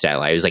in that stat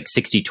line? It was like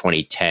 60,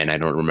 20, 10. I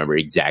don't remember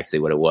exactly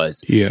what it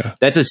was. Yeah.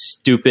 That's a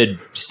stupid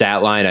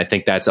stat line. I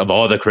think that's, of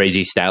all the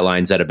crazy stat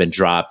lines that have been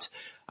dropped,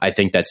 I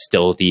think that's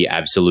still the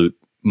absolute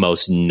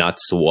most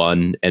nuts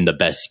one and the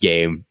best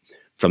game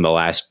from the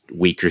last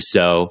week or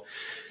so.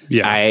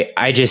 Yeah.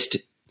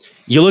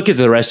 You look at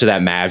the rest of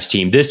that Mavs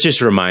team, this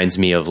just reminds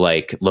me of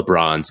like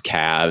LeBron's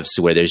Cavs,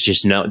 where there's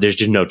just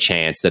no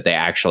chance that they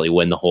actually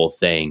win the whole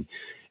thing.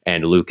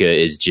 And Luka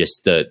is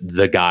just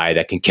the guy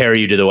that can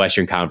carry you to the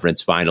Western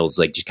Conference Finals,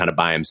 like just kind of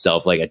by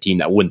himself, like a team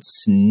that wouldn't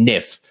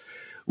sniff.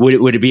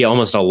 Would it be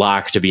almost a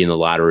lock to be in the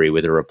lottery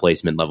with a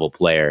replacement level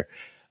player?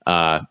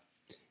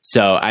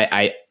 So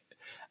I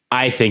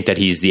think that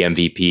he's the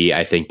MVP.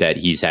 I think that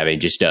he's having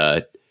just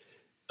an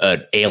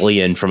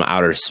alien from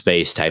outer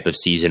space type of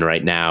season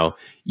right now.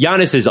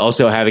 Giannis is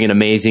also having an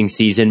amazing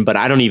season, but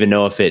I don't even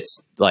know if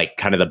it's like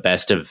kind of the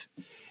best of,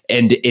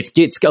 and it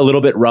gets a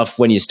little bit rough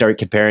when you start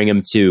comparing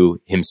him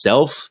to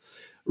himself,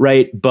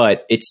 right?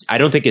 But I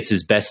don't think it's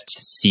his best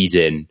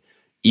season,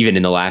 even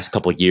in the last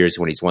couple of years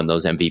when he's won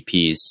those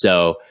MVPs.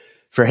 So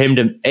for him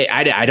to,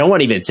 I don't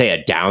want to even say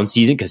a down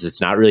season because it's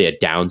not really a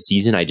down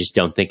season. I just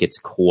don't think it's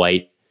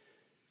quite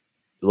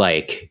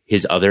like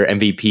his other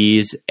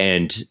MVPs,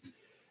 and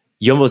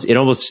it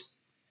almost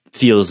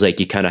feels like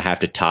you kind of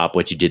have to top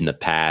what you did in the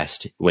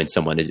past when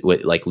someone is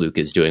like Luka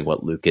is doing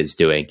what Luka is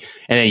doing.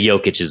 And then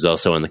Jokic is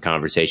also in the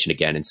conversation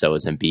again, and so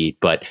is Embiid.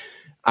 But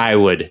I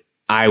would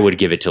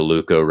give it to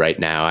Luka right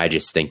now. I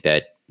just think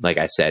that, like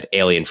I said,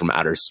 alien from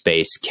outer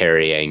space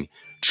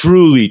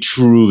truly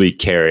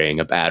carrying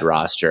a bad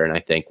roster. And I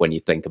think when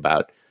you think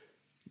about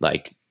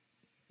like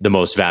the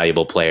most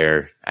valuable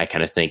player. I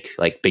kind of think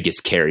like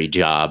biggest carry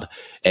job.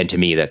 And to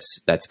me,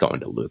 that's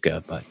going to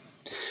Luka. But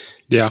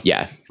yeah.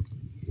 I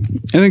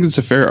think it's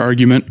a fair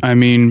argument. I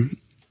mean,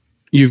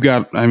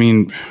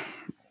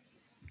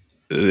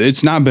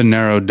 it's not been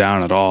narrowed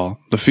down at all.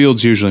 The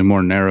field's usually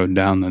more narrowed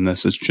down than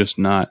this. It's just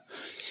not.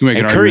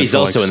 And Curry's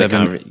also in the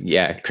conversation.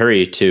 Yeah,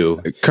 Curry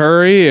too.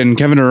 Curry and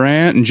Kevin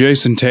Durant and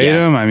Jason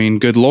Tatum. Yeah. I mean,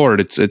 good Lord,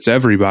 it's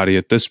everybody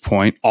at this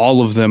point.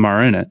 All of them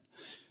are in it.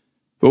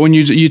 But when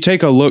you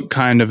take a look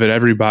kind of at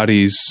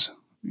everybody's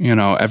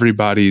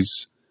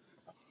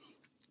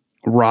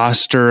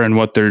roster and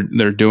what they're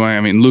doing.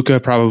 I mean, Luka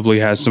probably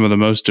has some of the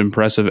most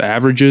impressive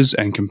averages,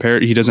 and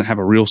he doesn't have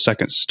a real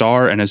second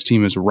star, and his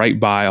team is right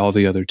by all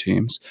the other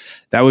teams.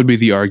 That would be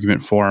the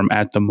argument for him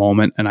at the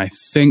moment, and I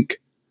think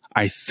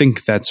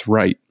that's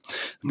right.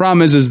 The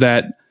problem is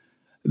that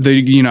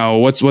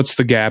what's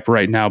the gap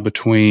right now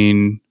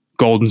between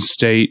Golden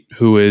State,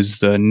 who is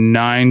the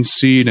 9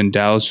 seed, and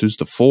Dallas, who's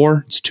the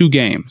 4? It's 2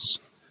 games.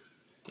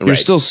 Right. You're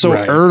still so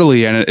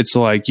early, and it's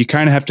like you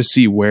kind of have to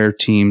see where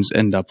teams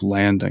end up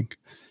landing.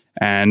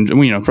 And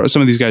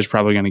some of these guys are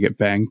probably going to get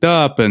banged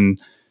up, and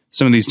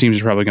some of these teams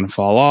are probably going to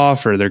fall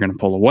off, or they're going to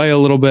pull away a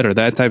little bit, or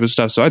that type of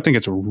stuff. So I think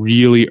it's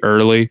really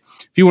early.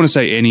 If you want to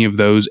say any of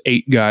those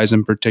 8 guys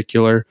in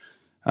particular,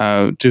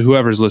 to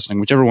whoever's listening,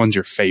 whichever one's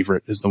your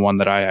favorite is the one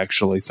that I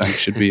actually think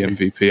should be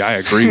MVP. I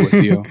agree with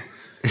you.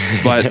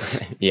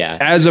 But yeah,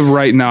 as of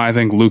right now, I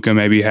think Luka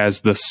maybe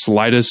has the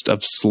slightest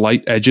of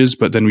slight edges,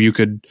 but then you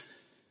could,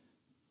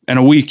 in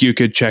a week, you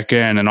could check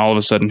in and all of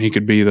a sudden he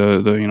could be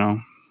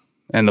the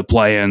and the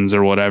play-ins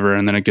or whatever.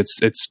 And then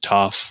it's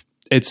tough.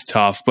 It's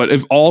tough. But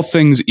if all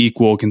things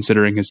equal,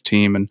 considering his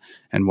team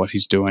and what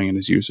he's doing and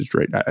his usage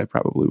rate, I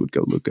probably would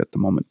go Luka at the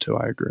moment too.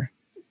 I agree.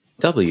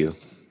 W.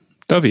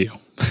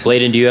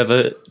 Bladen, do you have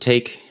a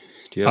take?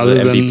 Do you have an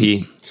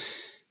MVP?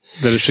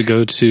 That it should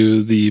go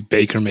to the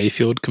Baker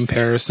Mayfield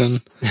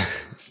comparison.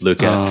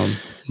 Luka.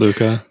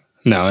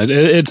 No,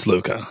 it's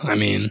Luka. I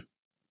mean,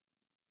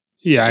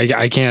 yeah,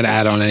 I can't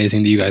add on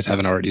anything that you guys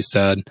haven't already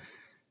said.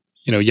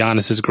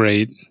 Giannis is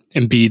great.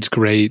 Embiid's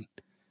great.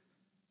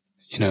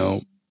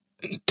 You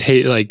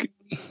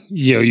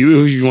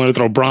want to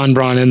throw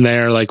Bron in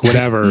there, like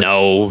whatever.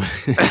 No,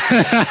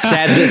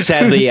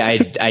 sadly,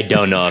 I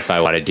don't know if I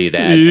want to do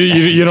that.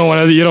 You don't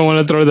want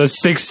to throw the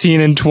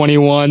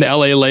 16-21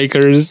 LA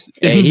Lakers.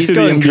 Hey, he's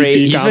going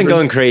crazy. He's been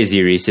going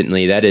crazy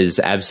recently. That is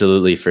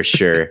absolutely for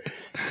sure.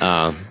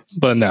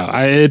 But no,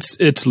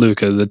 it's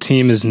Luka. The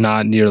team is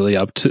not nearly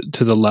up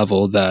to the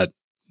level that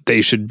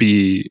they should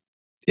be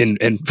in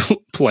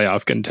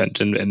playoff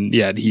contention, and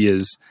yet he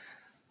is.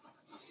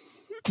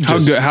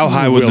 How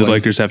high would the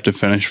Lakers have to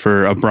finish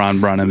for a Bron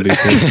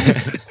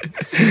MVP?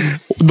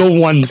 The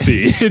 1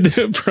 seed.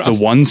 The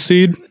 1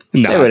 seed?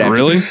 No,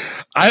 really?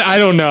 I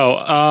don't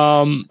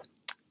know.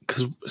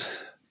 Because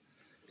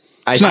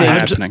it's not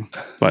happening.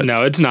 But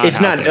no, it's not. It's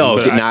happening,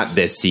 not. Not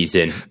this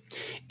season.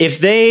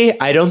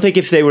 I don't think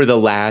if they were the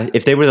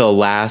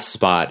last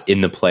spot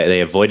in the play, they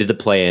avoided the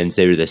play-ins.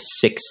 They were the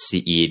 6th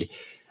seed.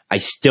 I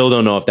still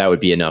don't know if that would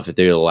be enough if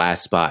they were the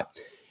last spot.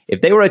 If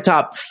they were a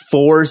top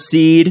 4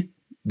 seed,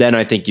 then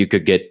I think you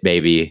could get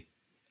maybe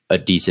a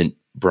decent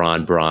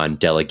Bron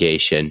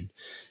delegation.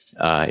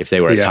 If they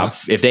were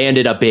if they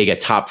ended up being a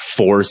top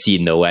 4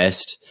 seed in the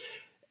West,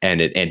 and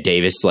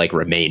Davis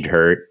remained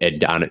hurt,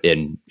 and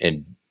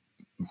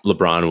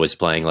LeBron was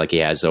playing like he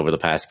has over the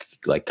past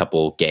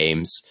couple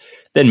games,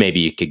 then maybe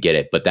you could get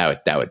it. But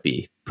that would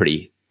be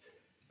pretty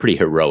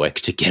heroic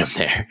to get him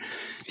there.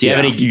 Do you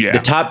have any? Yeah.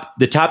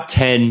 The top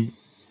 10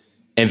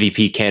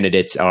 MVP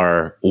candidates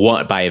are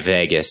won by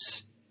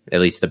Vegas. At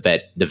least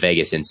the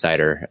Vegas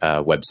Insider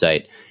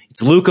website.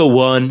 It's Luka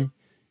 1,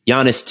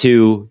 Giannis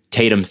 2,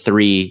 Tatum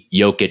 3,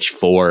 Jokic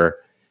 4,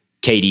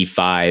 KD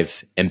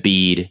 5,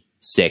 Embiid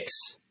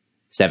 6,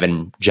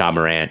 7 Ja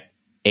Morant,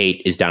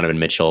 8 is Donovan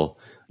Mitchell,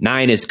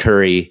 9 is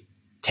Curry,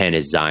 10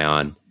 is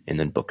Zion, and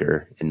then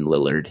Booker and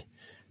Lillard.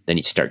 Then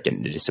you start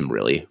getting into some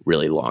really,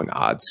 really long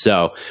odds.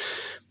 So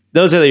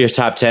those are your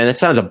top 10. That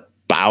sounds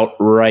about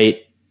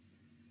right,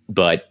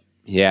 but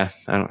yeah,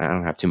 I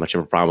don't have too much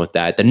of a problem with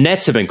that. The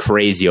Nets have been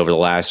crazy over the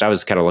last. I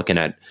was kind of looking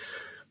at,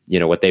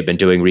 what they've been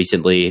doing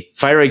recently.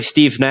 Firing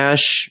Steve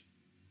Nash,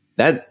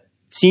 that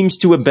seems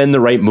to have been the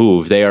right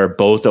move. They are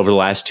both over the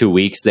last 2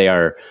 weeks. They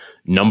are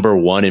number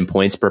 1 in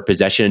points per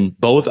possession,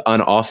 both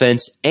on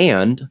offense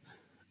and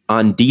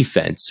on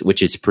defense,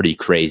 which is pretty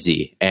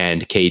crazy.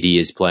 And KD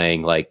is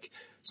playing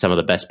some of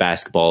the best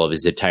basketball of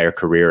his entire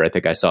career. I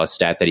think I saw a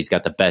stat that he's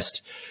got the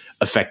best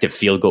effective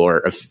field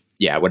goal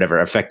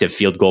effective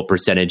field goal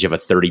percentage of a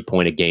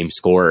 30-point a game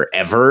scorer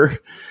ever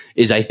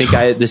is, I think,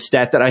 the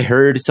stat that I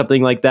heard,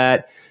 something like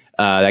that.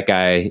 That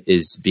guy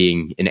is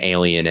being an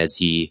alien, as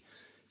he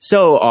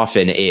so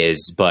often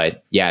is.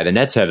 But yeah, the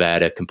Nets have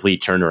had a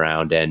complete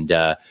turnaround. And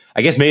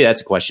I guess maybe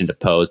that's a question to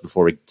pose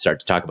before we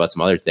start to talk about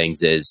some other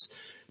things is,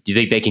 do you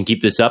think they can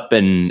keep this up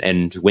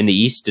and win the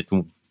East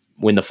and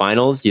win the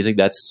finals? Do you think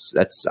that's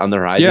on the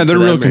horizon? Yeah, they're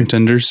real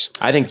contenders.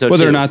 I think so,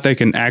 Whether too. or not they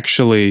can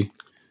actually...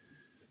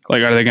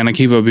 Like, are they going to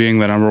keep it being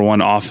the number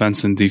one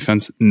offense and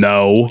defense?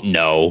 No,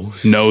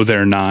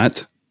 they're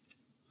not.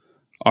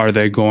 Are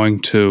they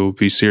going to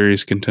be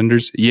serious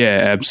contenders?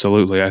 Yeah,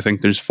 absolutely. I think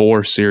there's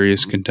 4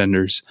 serious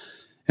contenders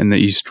in the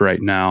East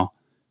right now,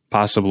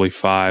 possibly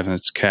 5, and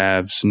it's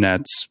Cavs,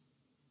 Nets,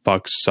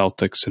 Bucks,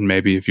 Celtics, and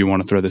maybe if you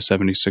want to throw the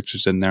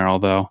 76ers in there,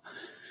 although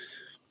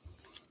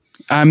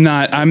I'm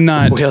not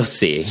we'll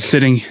see.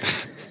 Sitting,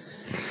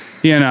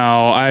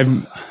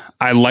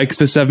 I like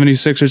the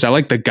 76ers. I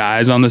like the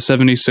guys on the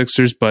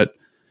 76ers, but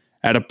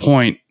at a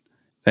point,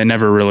 they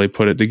never really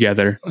put it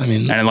together. I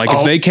mean, and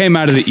if they came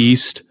out of the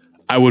East,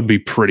 I would be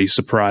pretty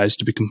surprised,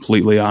 to be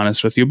completely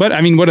honest with you. But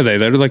I mean, what are they?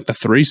 They're like the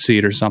 3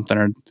 seed or something,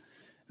 or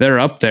they're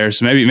up there.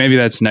 So maybe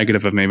that's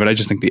negative of me, but I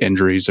just think the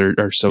injuries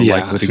are so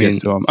likely to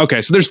get to them.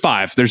 Okay, so there's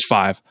 5.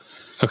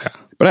 Okay.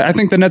 But I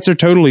think the Nets are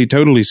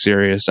totally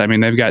serious. I mean,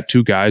 they've got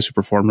 2 guys who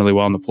perform really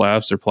well in the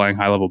playoffs. They're playing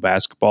high-level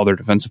basketball. Their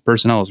defensive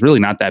personnel is really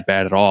not that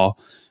bad at all.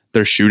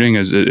 Their shooting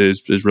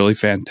is really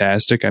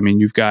fantastic. I mean,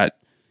 you got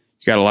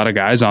a lot of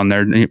guys on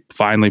there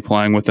finally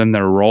playing within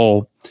their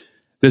role.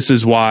 This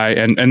is why,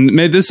 and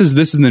this is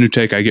the new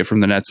take I get from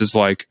the Nets, is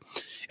like,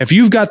 if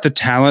you've got the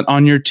talent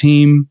on your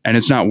team and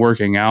it's not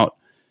working out,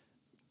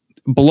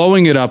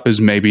 blowing it up is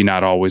maybe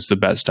not always the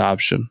best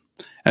option.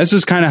 That's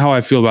just kind of how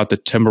I feel about the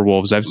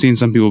Timberwolves. I've seen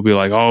some people be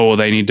like, oh, well,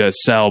 they need to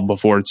sell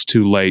before it's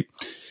too late.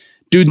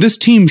 Dude, this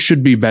team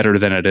should be better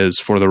than it is,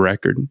 for the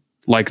record.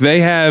 Like, they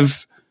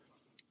have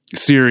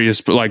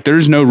serious, but like,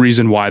 there's no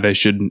reason why they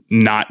should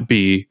not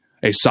be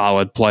a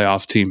solid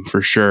playoff team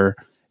for sure.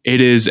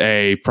 It is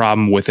a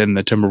problem within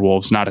the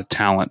Timberwolves, not a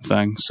talent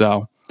thing.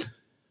 So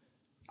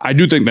I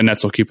do think the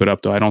Nets will keep it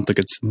up, though. I don't think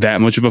it's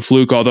that much of a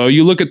fluke. Although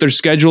you look at their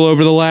schedule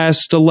over the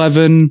last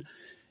 11,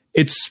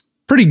 it's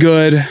pretty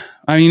good.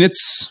 I mean,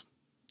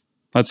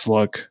 let's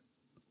look.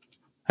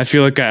 I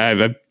feel like I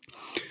have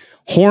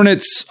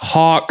Hornets,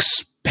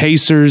 Hawks,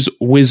 Pacers,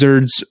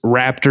 Wizards,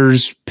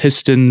 Raptors,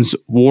 Pistons,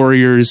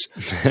 Warriors,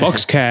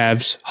 Bucks,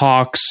 Cavs,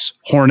 Hawks,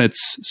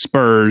 Hornets,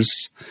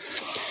 Spurs.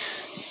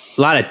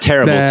 A lot of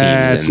terrible teams in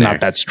there. It's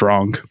not that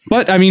strong.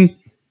 But, I mean,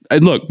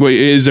 look,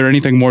 is there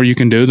anything more you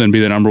can do than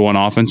be the number one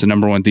offense and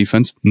number one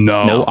defense?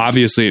 No.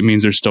 Obviously, it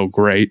means they're still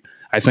great.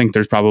 I think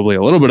there's probably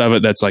a little bit of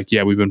it that's like,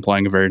 yeah, we've been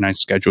playing a very nice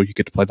schedule. You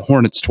get to play the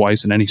Hornets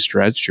twice in any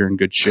stretch. You're in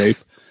good shape.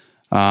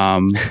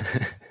 Come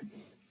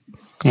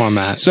on,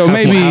 Matt. So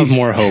have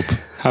more hope.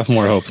 Have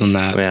more hope than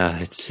that. Yeah,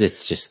 it's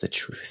just the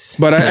truth.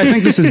 But I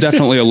think this is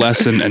definitely a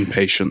lesson in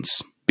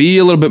patience. Be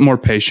a little bit more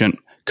patient.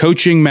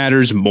 Coaching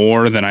matters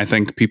more than I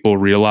think people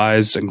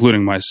realize,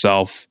 including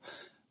myself.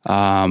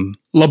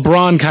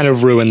 LeBron kind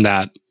of ruined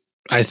that,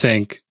 I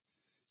think,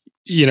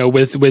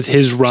 with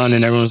his run,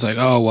 and everyone's like,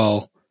 oh,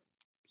 well,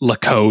 la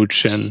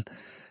coach and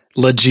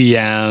la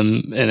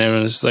GM, and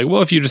everyone's just like,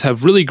 well, if you just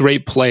have really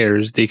great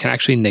players, they can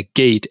actually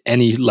negate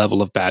any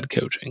level of bad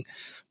coaching.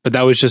 But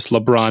that was just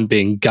LeBron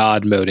being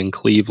God mode in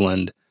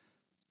Cleveland,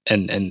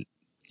 and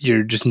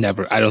you're just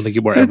never. I don't think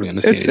we're ever going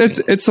to see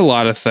anything. It's a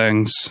lot of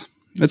things.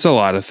 It's a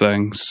lot of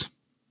things.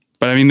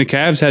 But I mean, the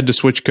Cavs had to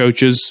switch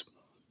coaches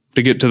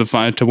to get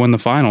to to win the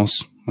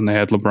finals when they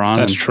had LeBron.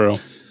 That's true.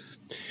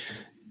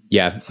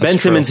 Yeah, Ben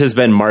Simmons has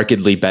been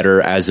markedly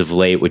better as of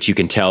late, which you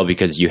can tell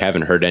because you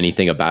haven't heard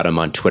anything about him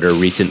on Twitter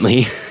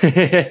recently.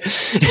 Yep.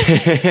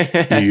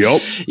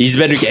 He's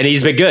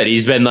been good.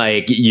 He's been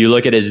like, you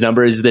look at his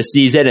numbers this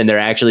season and they're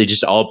actually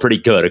just all pretty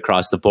good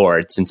across the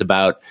board. Since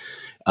about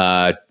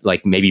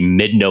maybe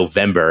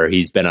mid-November,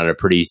 he's been on a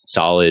pretty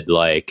solid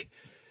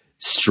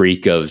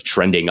streak of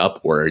trending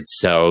upwards.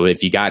 So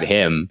if you got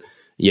him,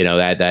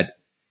 that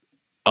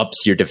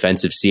ups your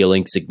defensive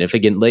ceiling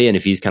significantly. And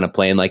if he's kind of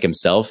playing like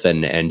himself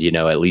and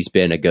at least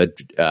been a good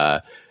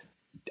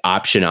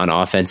option on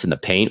offense in the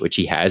paint, which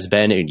he has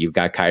been, and you've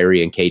got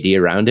Kyrie and KD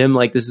around him,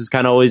 this is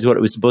kind of always what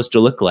it was supposed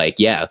to look like.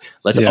 Yeah,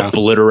 let's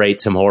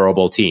obliterate some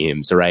horrible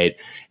teams, right?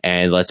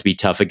 And let's be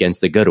tough against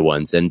the good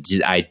ones. And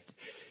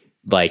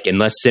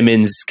unless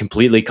Simmons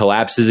completely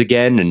collapses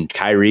again and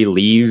Kyrie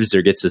leaves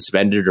or gets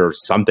suspended or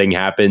something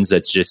happens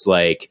that's just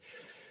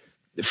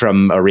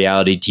from a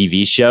reality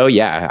TV show,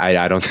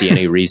 I don't see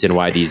any reason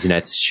why these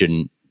Nets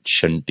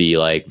shouldn't be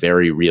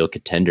very real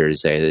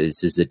contenders.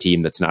 This is a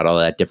team that's not all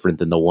that different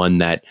than the one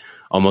that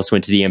almost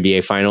went to the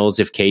NBA Finals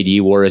if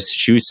KD wore a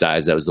shoe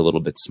size that was a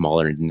little bit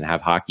smaller and didn't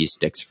have hockey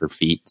sticks for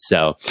feet.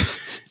 So,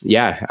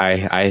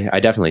 I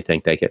definitely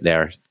think they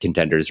are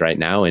contenders right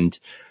now. And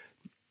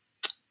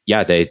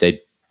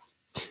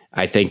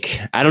I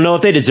don't know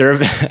if they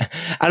deserve, I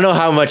don't know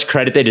how much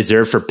credit they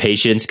deserve for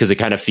patience, because it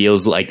kind of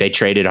feels like they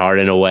traded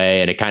Harden away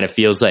and it kind of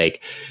feels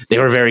like they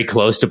were very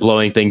close to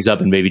blowing things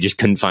up and maybe just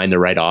couldn't find the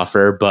right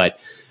offer. But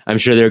I'm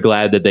sure they're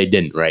glad that they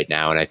didn't right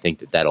now. And I think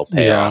that'll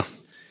pay off.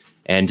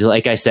 And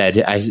like I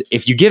said,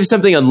 if you give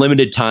something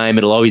unlimited time,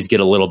 it'll always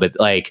get a little bit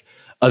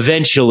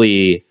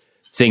eventually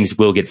things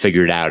will get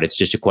figured out. It's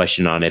just a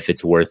question on if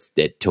it's worth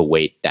it to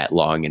wait that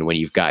long. And when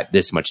you've got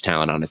this much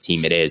talent on a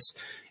team, it is.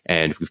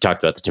 And we've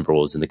talked about the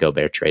Timberwolves and the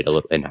Gobert trade a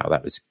little and how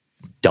that was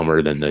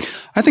dumber than the...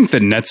 I think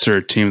the Nets are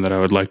a team that I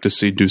would like to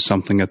see do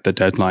something at the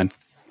deadline.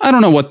 I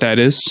don't know what that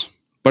is,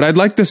 But I'd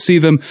like to see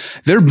them.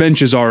 Their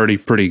bench is already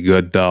pretty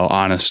good, though,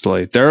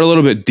 honestly. They're a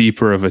little bit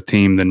deeper of a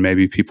team than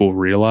maybe people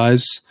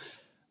realize,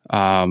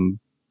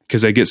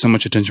 because they get so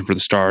much attention for the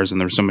Stars,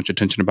 and there's so much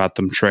attention about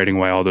them trading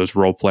away all those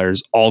role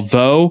players.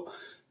 Although,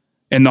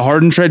 in the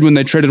Harden trade, when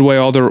they traded away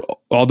all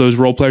those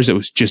role players, it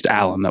was just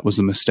Allen that was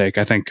the mistake.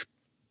 I think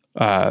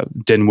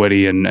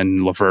Dinwiddie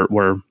and LeVert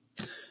were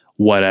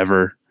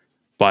whatever.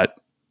 But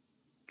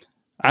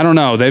I don't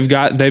know. They've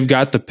got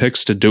the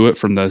picks to do it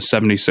from the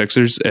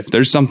 76ers. If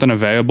there's something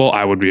available,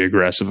 I would be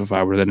aggressive if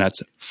I were the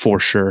Nets for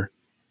sure.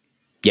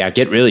 Yeah,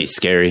 get really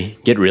scary.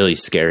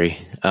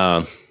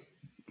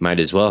 Might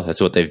as well.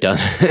 That's what they've done.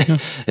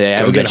 They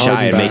haven't been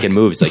shy at making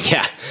moves. Like,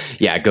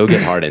 yeah, go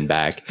get Harden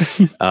back.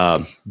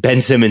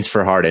 Ben Simmons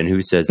for Harden.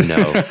 Who says no?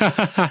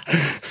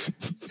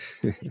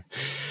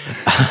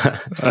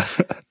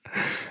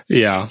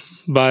 Yeah,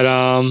 but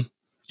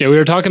we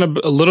were talking a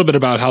little bit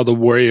about how the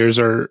Warriors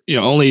are,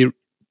 only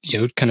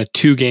kind of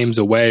 2 games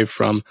away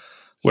from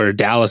where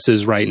Dallas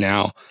is right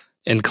now,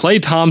 and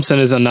Klay Thompson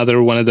is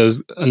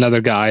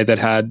another guy that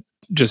had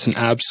just an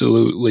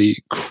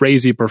absolutely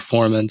crazy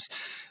performance.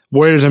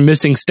 Warriors are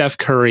missing Steph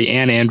Curry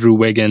and Andrew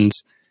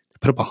Wiggins. They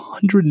put up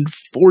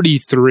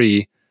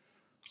 143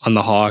 on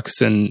the Hawks,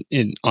 and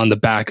on the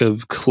back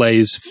of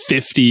Klay's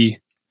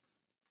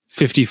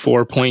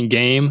 54-point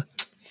game.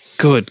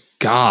 Good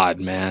God,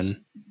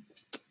 man.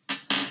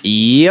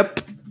 Yep.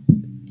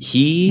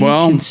 He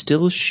can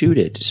still shoot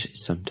it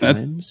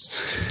sometimes.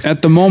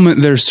 At the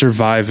moment, they're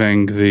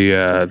surviving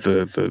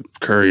the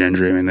Curry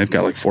injury. I mean, they've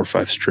got like 4 or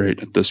 5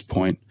 straight at this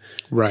point.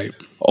 Right.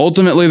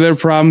 Ultimately, their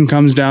problem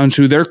comes down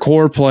to their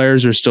core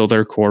players are still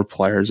their core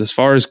players. As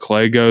far as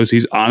Klay goes,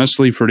 he's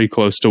honestly pretty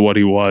close to what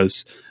he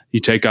was. You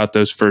take out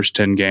those first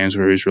 10 games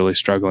where he's really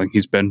struggling,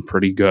 he's been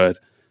pretty good.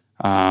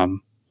 I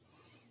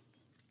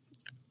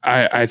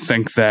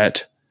think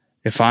that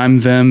if I'm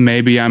them,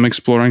 maybe I'm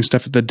exploring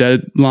stuff at the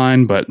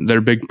deadline, but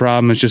their big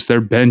problem is just their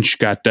bench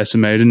got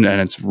decimated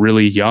and it's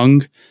really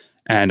young.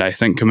 And I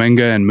think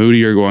Kuminga and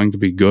Moody are going to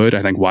be good.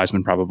 I think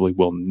Wiseman probably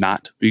will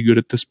not be good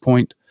at this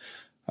point.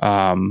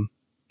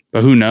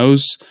 But who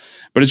knows?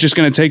 But it's just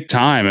going to take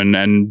time,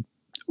 and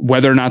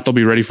whether or not they'll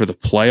be ready for the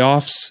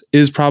playoffs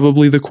is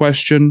probably the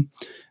question.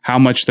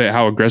 How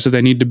aggressive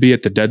they need to be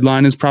at the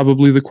deadline is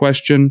probably the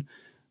question.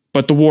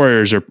 But the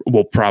Warriors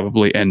will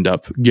probably end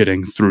up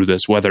getting through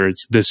this, whether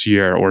it's this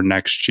year or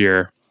next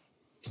year.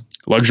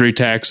 Luxury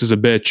tax is a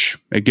bitch.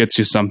 It gets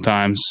you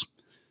sometimes.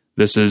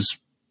 This is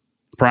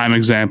prime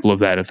example of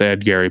that. If they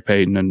had Gary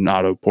Payton and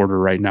Otto Porter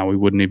right now, we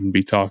wouldn't even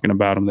be talking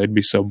about them. They'd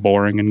be so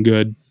boring and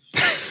good.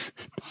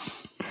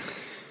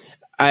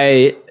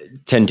 I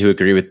tend to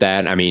agree with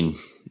that. I mean,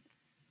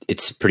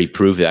 it's pretty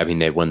proven. I mean,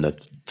 they won the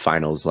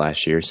finals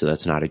last year, so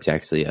that's not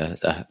exactly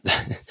a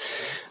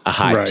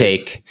hot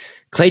take.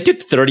 Klay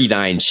took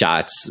 39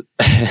 shots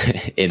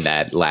in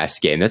that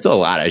last game. That's a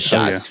lot of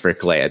shots for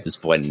Klay at this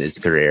point in his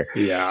career.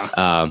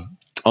 Yeah.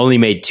 Only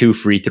made 2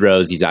 free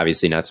throws. He's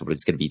obviously not someone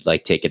who's going to be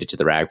like taking it to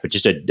the rack, but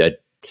just a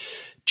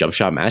jump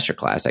shot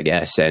masterclass, I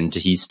guess. And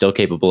he's still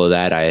capable of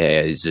that.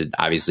 He's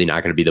obviously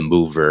not going to be the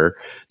mover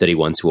that he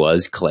once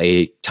was.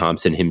 Klay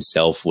Thompson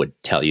himself would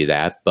tell you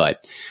that.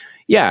 But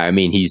yeah, I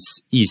mean,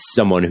 he's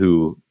someone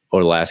who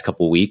over the last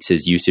couple of weeks,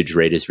 his usage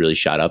rate has really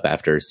shot up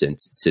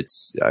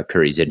since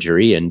Curry's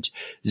injury, and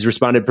he's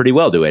responded pretty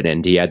well to it.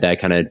 And he had that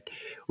kind of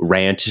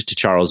rant to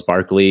Charles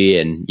Barkley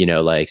and,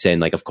 like saying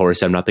like, of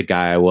course, I'm not the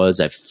guy I was.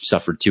 I've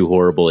suffered 2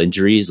 horrible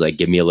injuries. Like,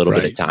 give me a little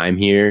bit of time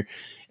here.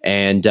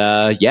 And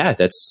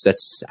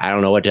that's I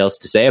don't know what else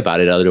to say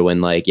about it other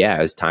than like,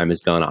 as time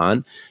has gone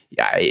on,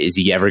 is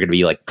he ever going to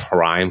be like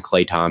prime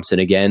Klay Thompson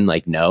again?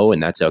 Like, no,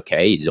 and that's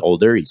okay. He's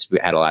older. He's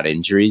had a lot of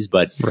injuries,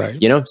 but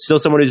still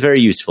someone who's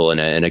very useful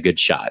and a good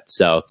shot.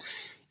 So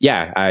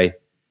I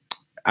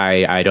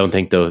don't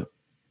think the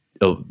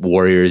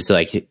Warriors,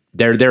 like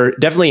they're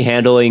definitely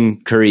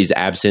handling Curry's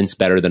absence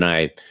better than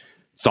I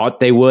thought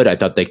they would. I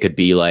thought they could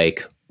be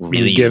like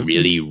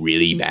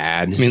really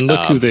bad. I mean,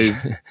 look who they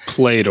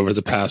played over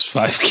the past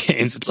 5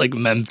 games. It's like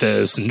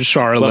Memphis and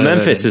Charlotte. Well,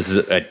 Memphis is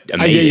an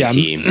amazing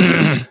team.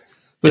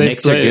 The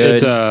Knicks are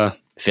good.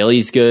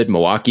 Philly's good.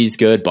 Milwaukee's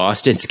good.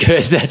 Boston's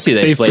good. That's who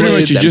they played. Pretty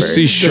much, you just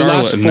see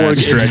Charlotte in that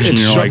stretch, and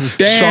you're like,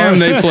 damn,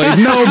 they played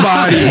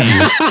nobody.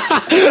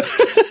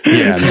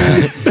 Yeah,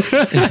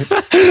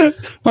 man.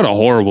 What a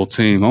horrible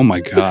team. Oh, my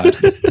God.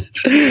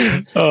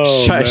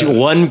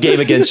 One game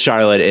against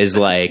Charlotte is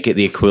like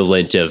the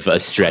equivalent of a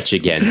stretch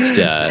against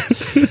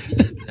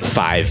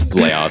 5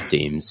 playoff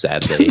teams,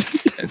 sadly.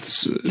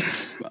 It's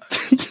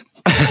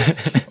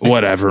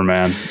whatever,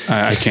 man.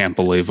 I can't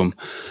believe them.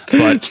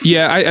 But,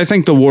 yeah, I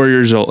think the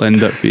Warriors will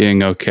end up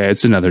being okay.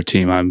 It's another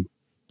team.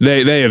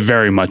 They have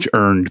very much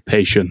earned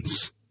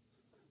patience.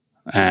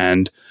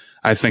 And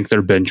I think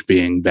their bench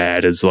being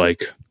bad is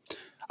like,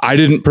 I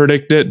didn't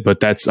predict it, but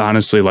that's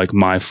honestly like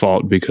my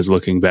fault because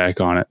looking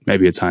back on it,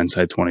 maybe it's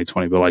hindsight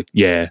 2020, but like,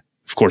 yeah,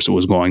 of course it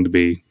was going to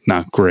be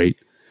not great.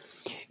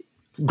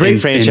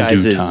 Great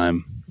franchises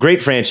great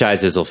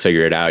franchises will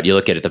figure it out. You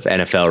look at the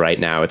NFL right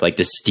now with like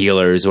the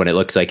Steelers, when it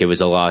looks like it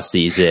was a lost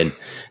season,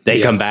 they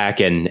come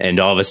back and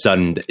all of a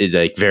sudden,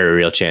 like, very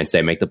real chance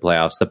they make the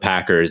playoffs. The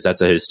Packers,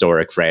 that's a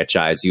historic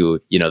franchise. You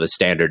know, the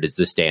standard is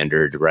the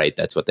standard, right?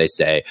 That's what they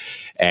say.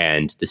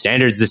 And the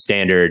standard's the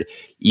standard.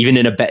 Even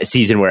in a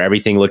season where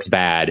everything looks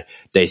bad,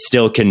 they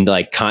still can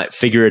like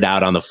figure it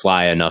out on the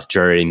fly enough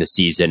during the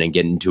season and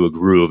get into a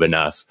groove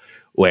enough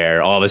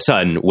where all of a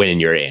sudden winning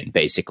you're in,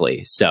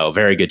 basically. So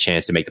very good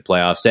chance to make the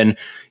playoffs. And,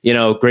 you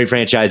know, great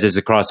franchises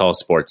across all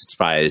sports, it's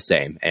probably the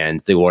same.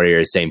 And the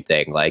Warriors, same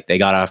thing. Like, they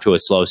got off to a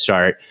slow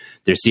start.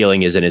 Their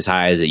ceiling isn't as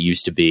high as it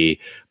used to be.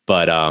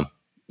 But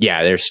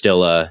yeah, they're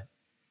still a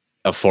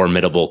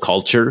formidable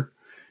culture.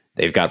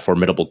 They've got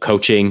formidable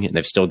coaching, and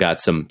they've still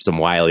got some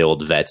wily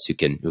old vets who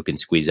can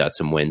squeeze out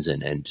some wins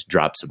and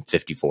drop some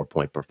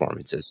 54-point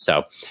performances.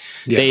 So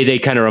they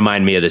kind of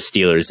remind me of the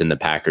Steelers and the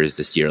Packers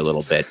this year a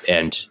little bit.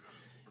 And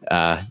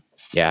this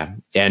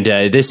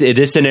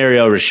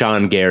scenario,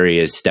 Rashawn Gary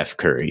is Steph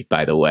Curry,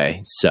 by the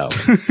way. So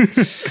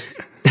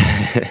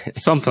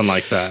something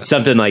like that.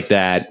 Something like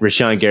that.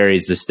 Rashawn Gary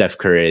is the Steph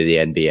Curry of the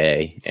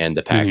NBA, and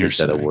the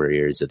Packers are the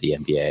Warriors of the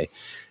NBA.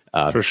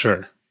 For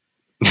sure.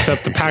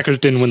 Except the Packers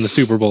didn't win the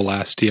Super Bowl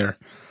last year.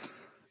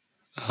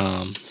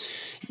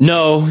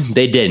 No,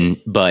 they didn't.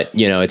 But,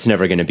 you know, it's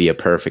never going to be a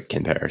perfect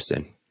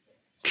comparison.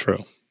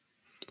 True.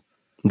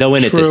 They'll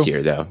win it this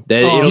year, though.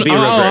 It'll be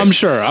reversed. I'm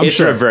sure. It's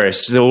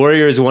reversed. The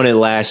Warriors won it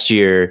last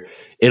year.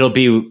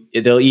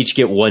 They'll each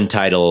get one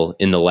title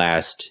in the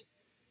last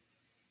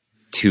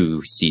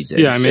 2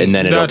 seasons. Yeah, I mean, and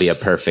then it'll be a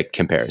perfect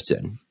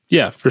comparison.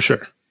 Yeah, for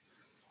sure.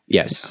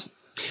 Yes.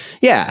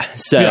 Yeah.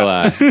 So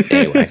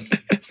anyway,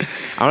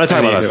 I want to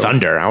talk about the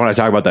Thunder. I want to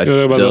talk about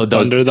the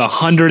Thunder, the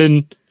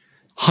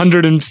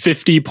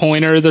 150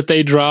 pointer that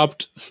they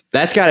dropped.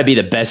 That's got to be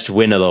the best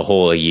win of the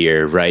whole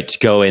year, right? To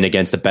go in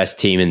against the best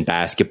team in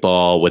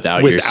basketball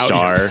without your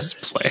star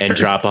and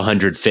drop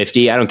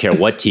 150. I don't care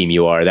what team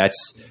you are.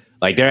 That's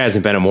like, there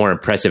hasn't been a more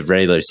impressive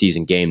regular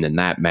season game than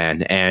that,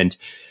 man. And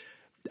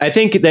I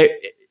think that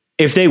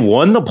if they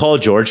won the Paul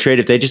George trade,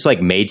 if they just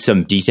like made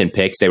some decent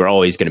picks, they were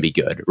always going to be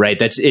good,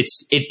 right?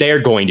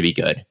 They're going to be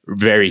good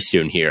very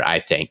soon here, I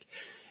think.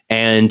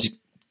 And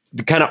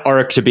the kind of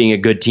arc to being a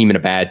good team and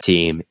a bad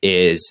team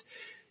is,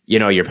 you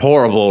know, you're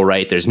horrible,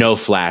 right? There's no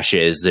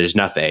flashes, there's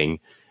nothing.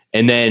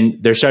 And then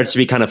there starts to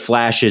be kind of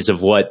flashes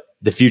of what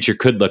the future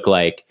could look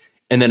like.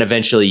 And then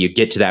eventually you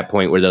get to that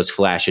point where those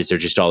flashes are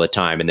just all the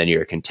time, and then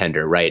you're a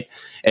contender, right?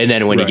 And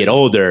then when you get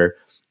older,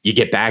 you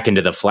get back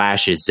into the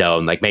flashes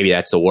zone. Like, maybe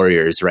that's the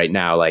Warriors right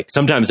now. Like,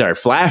 sometimes there are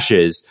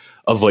flashes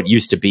of what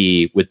used to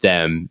be with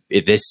them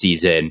this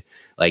season.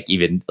 Like,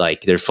 even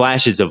like there are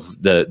flashes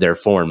of their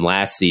form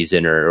last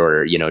season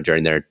or, you know,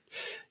 during their,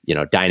 you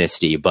know,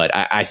 dynasty. But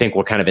I think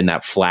we're kind of in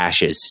that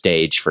flashes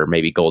stage for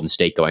maybe Golden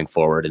State going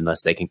forward,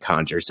 unless they can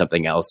conjure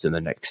something else in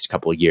the next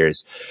couple of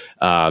years,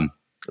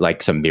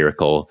 like some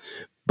miracle.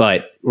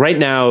 But right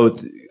now,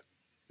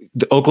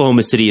 the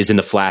Oklahoma City is in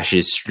the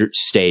flashes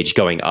stage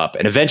going up,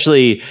 and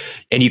eventually,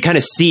 and you kind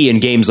of see in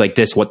games like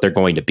this what they're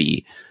going to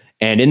be.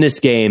 And in this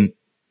game,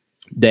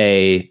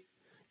 they're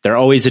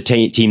always a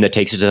team that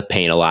takes it to the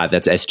paint a lot.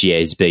 That's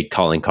SGA's big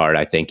calling card,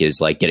 I think, is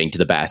like getting to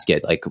the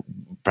basket, like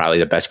probably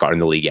the best guard in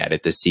the league at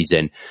it this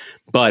season.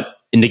 But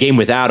in the game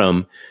without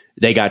him,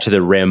 they got to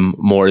the rim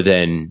more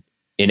than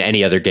in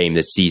any other game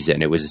this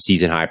season. It was a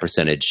season high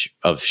percentage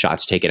of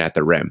shots taken at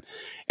the rim.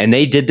 And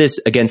they did this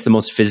against the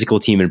most physical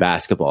team in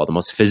basketball, the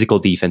most physical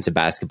defense in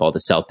basketball, the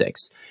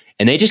Celtics.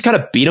 And they just kind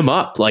of beat them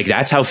up. Like,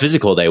 that's how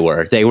physical they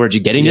were. They were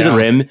just getting to the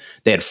rim.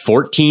 They had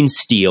 14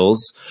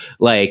 steals.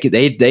 Like,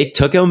 they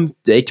took them.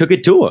 They took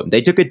it to them.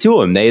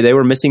 They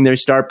were missing their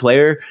star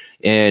player,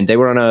 and they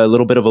were on a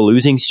little bit of a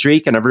losing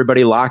streak, and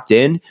everybody locked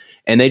in.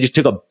 And they just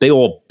took a big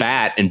old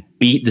bat and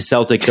beat the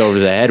Celtics over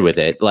the head with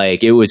it.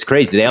 Like, it was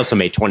crazy. They also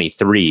made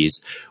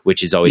 23s,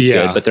 which is always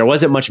good. But there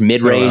wasn't much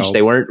mid-range. Wow.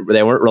 They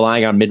weren't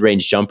relying on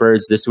mid-range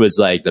jumpers. This was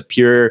like the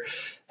pure,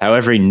 how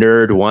every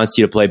nerd who wants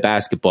you to play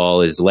basketball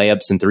is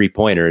layups and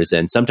 3-pointers.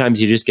 And sometimes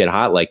you just get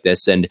hot like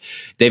this. And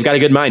they've got a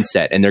good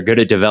mindset, and they're good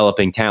at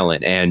developing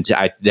talent. And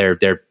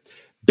they're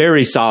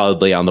very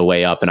solidly on the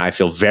way up, and I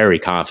feel very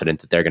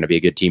confident that they're going to be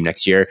a good team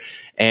next year.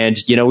 And,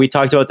 you know, we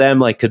talked about them,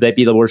 like, could they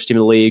be the worst team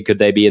in the league? Could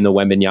they be in the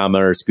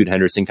Wembanyama or Scoot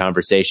Henderson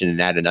conversation and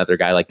add another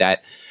guy like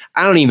that?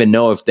 I don't even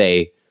know if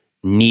they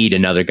need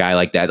another guy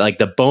like that. Like,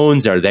 the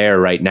bones are there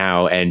right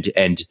now, and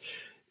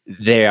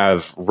they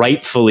have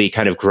rightfully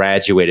kind of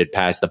graduated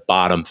past the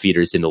bottom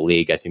feeders in the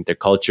league. I think their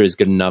culture is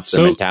good enough,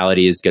 their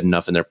mentality is good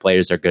enough, and their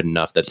players are good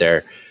enough that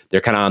they're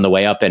kind of on the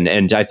way up.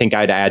 And I think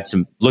I'd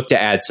look to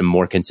add some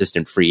more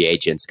consistent free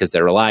agents, because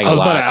they're relying a lot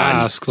on. I was about to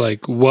ask,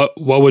 like, what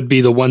would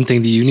be the one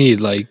thing that you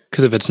need? Like,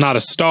 because if it's not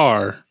a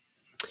star,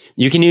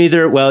 you can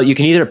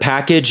either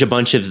package a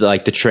bunch of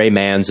like the Trey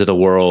Mans of the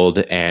world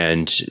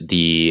and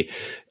the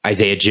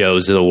Isaiah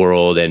Joes of the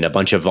world and a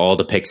bunch of all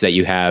the picks that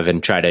you have,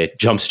 and try to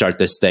jumpstart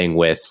this thing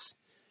with,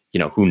 you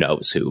know, who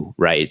knows who,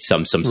 right?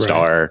 Some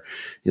star,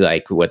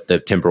 like what the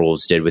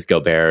Timberwolves did with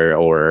Gobert,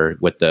 or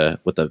what the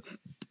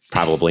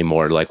probably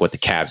more like what the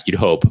Cavs, you'd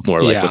hope,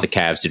 more like what the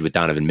Cavs did with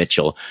Donovan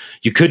Mitchell.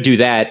 You could do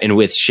that, and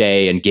with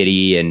Shea and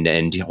Giddey and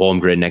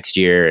Holmgren next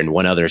year and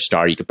one other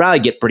star, you could probably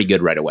get pretty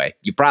good right away.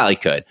 You probably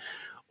could.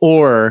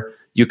 Or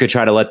you could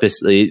try to let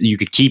this, you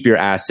could keep your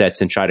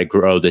assets and try to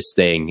grow this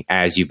thing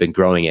as you've been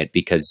growing it,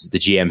 because the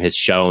GM has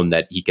shown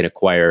that he can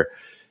acquire,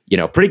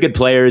 pretty good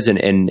players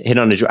and hit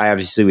on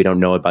obviously we don't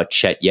know about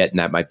Chet yet, and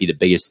that might be the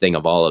biggest thing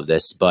of all of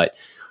this. But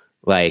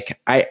like,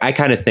 I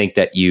kind of think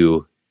that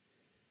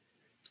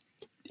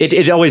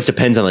it always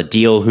depends on the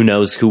deal. Who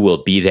knows who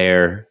will be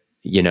there?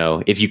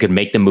 If you can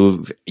make the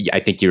move, I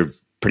think you're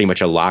pretty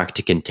much a lock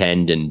to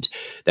contend. And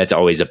that's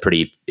always a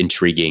pretty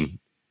intriguing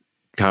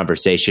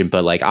conversation.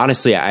 But like,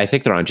 honestly, I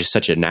think they're on just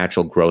such a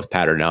natural growth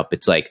pattern up.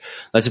 It's like,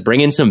 let's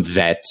bring in some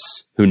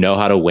vets who know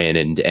how to win.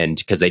 And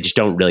because they just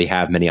don't really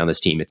have many on this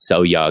team. It's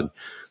so young.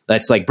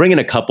 Let's like bring in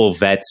a couple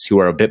vets who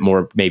are a bit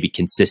more maybe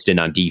consistent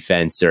on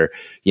defense, or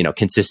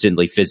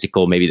consistently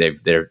physical. Maybe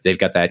they've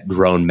got that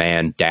grown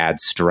man dad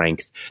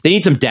strength. They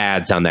need some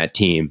dads on that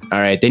team. All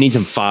right, they need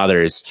some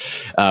fathers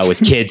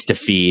with kids to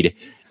feed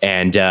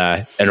and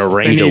a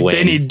ring to win.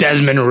 They need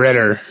Desmond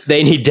Ritter.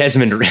 They need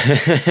Desmond.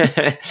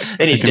 They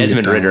need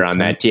Desmond Ritter on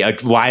that team. A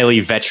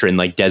wily veteran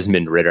like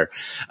Desmond Ritter.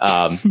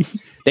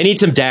 They need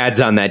some dads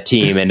on that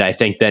team, and I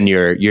think then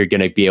you're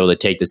going to be able to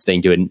take this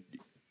thing to a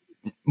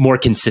more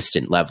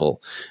consistent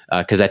level,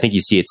 because I think you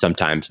see it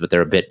sometimes, but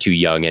they're a bit too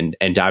young,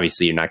 and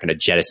obviously you're not going to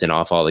jettison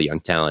off all the young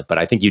talent. But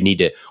I think you need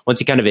to, once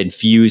you kind of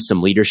infuse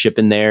some leadership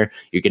in there,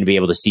 you're going to be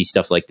able to see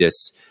stuff like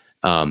this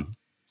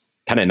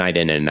kind of night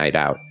in and night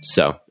out.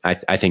 So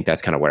I think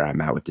that's kind of where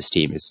I'm at with this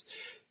team is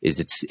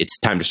it's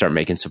time to start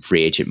making some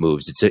free agent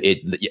moves.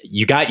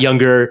 You got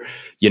younger,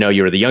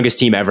 you were the youngest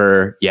team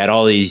ever. You had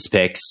all these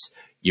picks.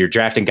 You're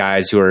drafting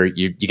guys who are,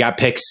 you got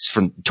picks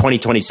from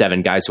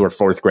 2027, guys who are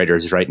fourth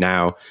graders right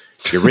now.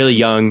 You're really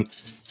young.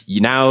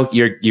 You're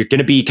going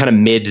to be kind of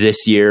mid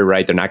this year,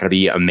 right? They're not going to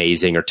be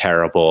amazing or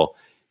terrible.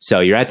 So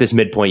you're at this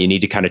midpoint. You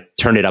need to kind of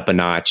turn it up a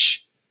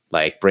notch.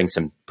 Like bring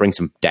some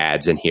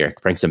dads in here,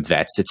 bring some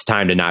vets. It's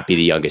time to not be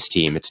the youngest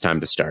team. It's time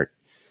to start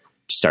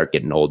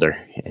getting older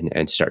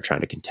and start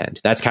trying to contend.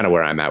 That's kind of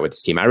where I'm at with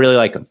this team. I really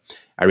like them.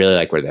 I really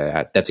like where they're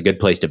at. That's a good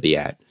place to be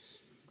at.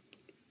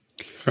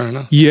 Fair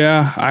enough.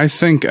 Yeah,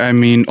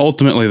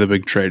 ultimately the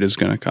big trade is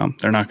going to come.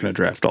 They're not going to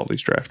draft all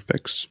these draft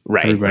picks.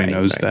 Right. Everybody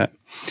knows that.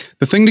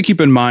 The thing to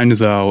keep in mind,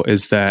 though,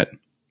 is that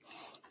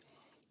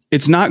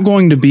it's not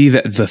going to be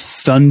that the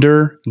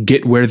Thunder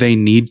get where they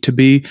need to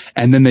be,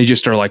 and then they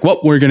just are like, well,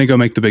 we're going to go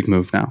make the big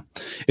move now.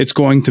 It's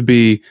going to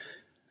be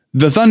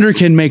the Thunder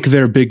can make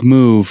their big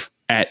move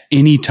at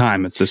any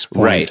time at this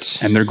point,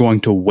 right? And they're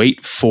going to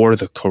wait for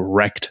the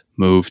correct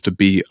move to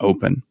be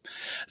open.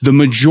 The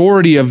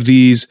majority of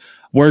these,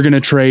 we're going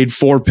to trade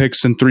 4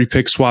 picks and 3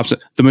 pick swaps.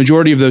 The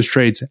majority of those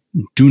trades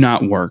do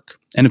not work.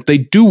 And if they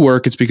do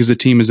work, it's because the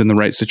team is in the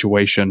right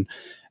situation.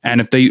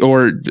 And if they,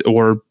 or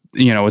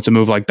it's a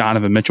move like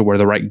Donovan Mitchell where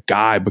the right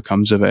guy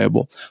becomes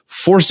available.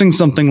 Forcing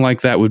something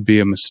like that would be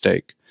a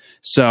mistake.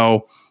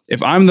 So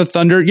if I'm the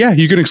Thunder, yeah,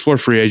 you can explore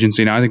free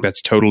agency now. I think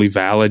that's totally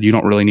valid. You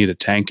don't really need a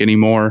tank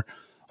anymore.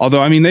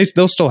 Although,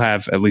 they'll still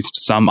have at least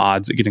some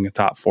odds at getting a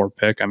top 4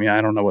 pick.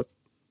 I don't know what,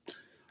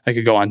 I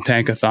could go on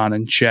Tankathon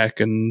and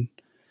check, and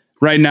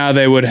right now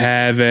they would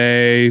have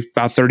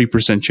about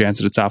 30%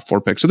 chance at a top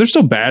 4 pick. So they're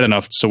still bad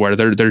enough to where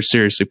they're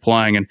seriously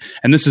playing.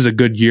 And this is a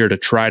good year to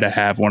try to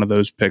have one of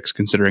those picks,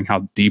 considering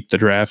how deep the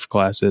draft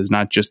class is,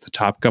 not just the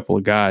top couple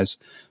of guys.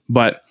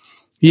 But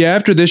yeah,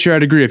 after this year,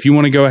 I'd agree. If you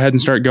want to go ahead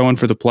and start going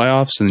for the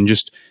playoffs and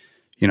just,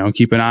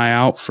 keep an eye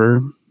out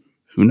for,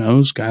 who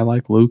knows, guy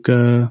like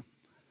Luka,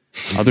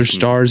 other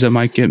stars that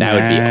might get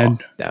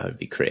mad. That would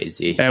be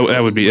crazy.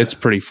 That would be. It's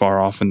pretty far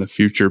off in the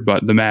future,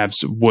 but the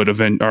Mavs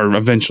are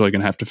eventually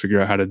going to have to figure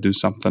out how to do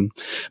something.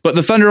 But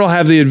the Thunder will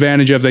have the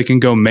advantage of they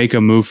can go make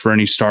a move for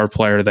any star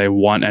player they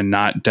want and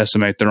not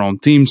decimate their own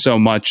team so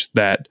much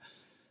that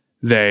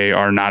they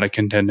are not a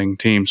contending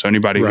team. So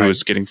anybody who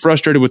is getting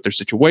frustrated with their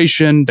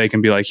situation, they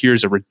can be like,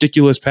 here's a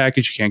ridiculous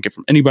package you can't get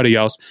from anybody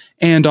else.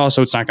 And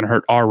also it's not going to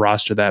hurt our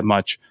roster that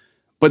much.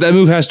 But that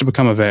move has to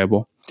become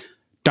available.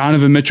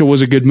 Donovan Mitchell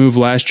was a good move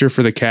last year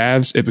for the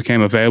Cavs. It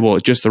became available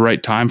at just the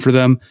right time for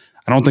them.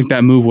 I don't think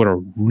that move would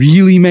have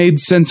really made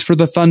sense for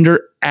the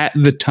Thunder at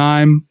the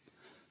time.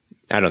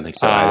 I don't think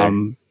so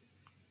either.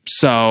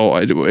 So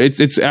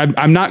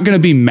I'm not going to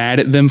be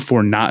mad at them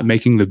for not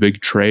making the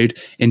big trade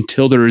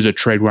until there is a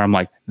trade where I'm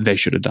like, they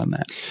should have done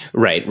that.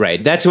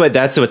 Right. That's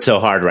what's so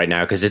hard right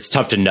now, because it's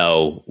tough to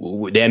know.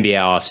 The NBA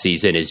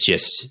offseason is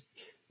just,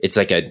 it's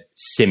like a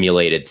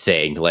simulated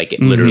thing. Like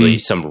literally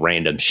some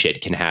random shit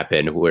can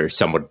happen where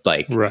someone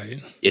like,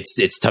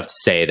 it's tough to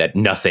say that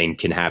nothing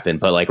can happen.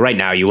 But like right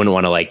now you wouldn't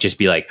want to like, just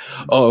be like,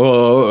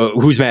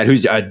 who's mad?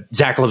 Who's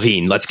Zach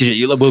LaVine?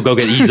 We'll go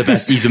get, he's the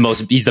best. He's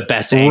the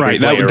best. Right.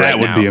 That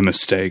would be a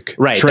mistake.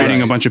 Right.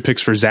 Trading a bunch of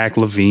picks for Zach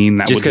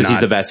LaVine. Just because he's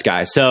the best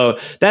guy. So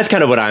that's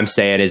kind of what I'm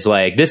saying is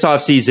like this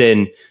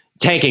offseason,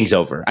 tanking's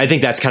over. I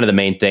think that's kind of the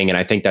main thing. And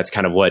I think that's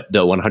kind of what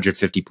the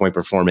 150 point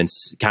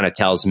performance kind of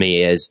tells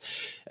me is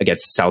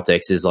against the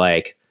Celtics is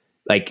like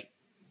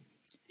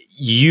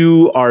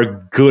you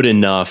are good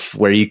enough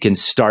where you can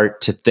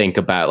start to think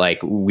about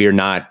like,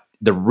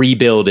 the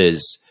rebuild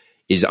is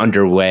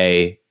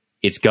underway.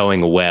 It's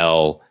going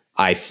well.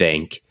 I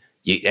think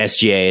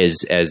SGA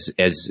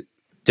is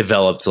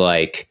developed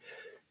like,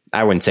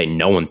 I wouldn't say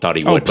no one thought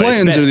he would.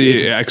 Plans are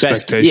the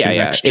expectation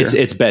next year.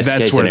 It's best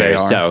That's case where scenario.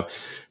 they are.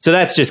 So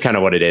that's just kind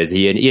of what it is.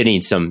 You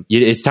need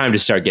it's time to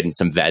start getting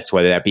some vets,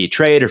 whether that be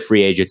trade or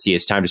free agency.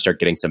 It's time to start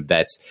getting some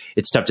vets.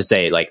 It's tough to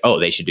say like, oh,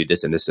 they should do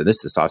this and this and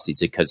this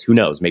offseason, because who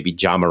knows? Maybe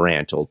Ja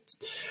Morant will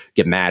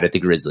get mad at the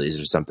Grizzlies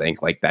or something.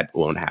 Like that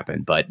won't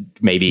happen, but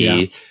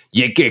maybe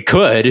it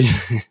could.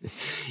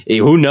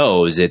 Who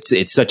knows?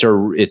 It's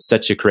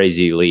such a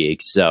crazy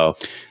league. So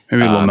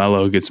maybe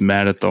LaMelo gets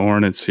mad at the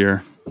Hornets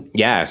here.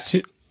 Yeah.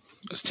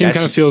 This team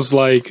kind of feels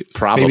like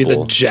probable. Maybe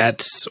the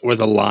Jets or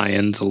the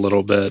Lions a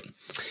little bit.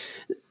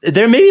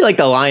 They're maybe like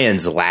the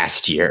Lions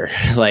last year.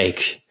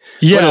 Like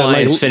what the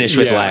Lions finished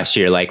with last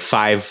year, like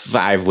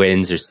five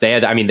wins. Or they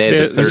had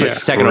the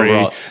second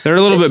overall. They're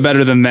a little bit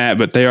better than that,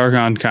 but they are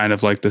on kind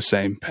of like the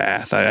same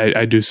path.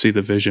 I do see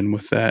the vision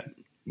with that.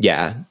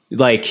 Yeah.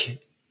 Like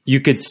you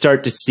could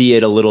start to see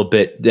it a little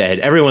bit.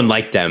 Everyone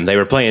liked them. They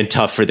were playing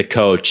tough for the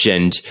coach,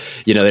 and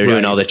they were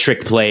doing all the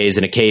trick plays,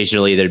 and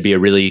occasionally there'd be a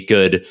really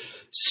good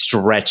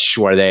stretch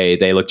where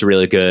they looked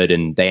really good,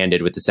 and they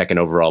ended with the second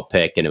overall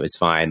pick, and it was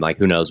fine. Like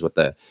who knows what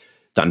the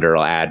Thunder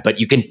will add, but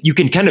you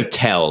can kind of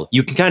tell,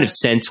 you can kind of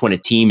sense when a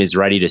team is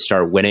ready to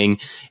start winning,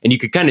 and you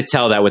could kind of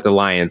tell that with the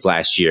Lions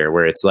last year,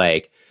 where it's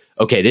like,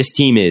 okay, this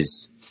team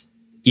is,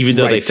 even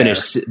though they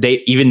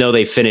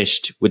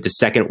finished with the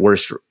second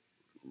worst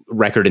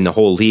record in the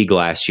whole league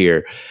last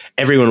year,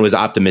 everyone was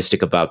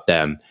optimistic about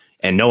them.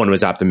 And no one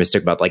was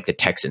optimistic about like the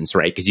Texans,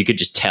 right? Because you could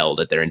just tell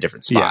that they're in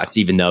different spots,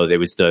 even though there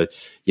was the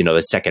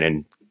second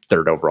and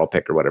third overall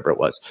pick or whatever it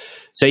was.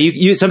 So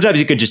you sometimes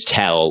you could just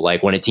tell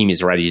like when a team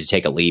is ready to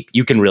take a leap.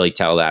 You can really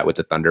tell that with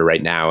the Thunder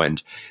right now.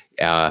 And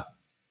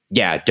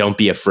don't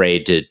be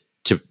afraid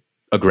to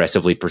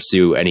aggressively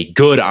pursue any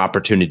good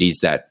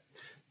opportunities that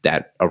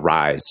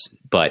arise,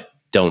 but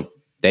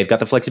they've got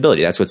the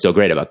flexibility. That's what's so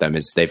great about them,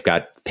 is they've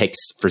got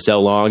picks for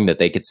so long that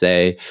they could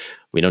say,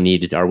 we don't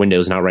need, our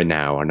window's not right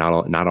now, or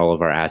not all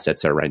of our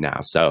assets are right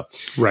now. So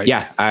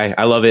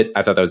I love it.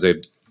 I thought that was a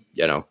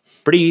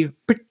pretty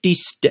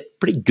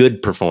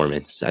good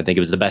performance. I think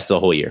it was the best of the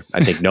whole year.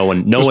 I think no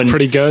one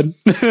pretty good.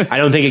 I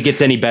don't think it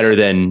gets any better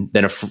than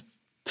a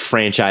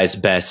franchise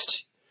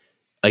best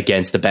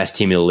against the best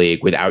team in the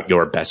league without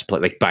your best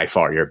player, like by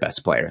far your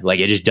best player. Like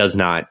it just does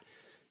not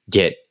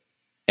get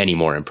any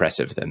more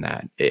impressive than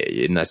that,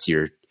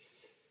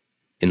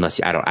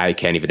 I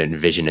can't even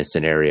envision a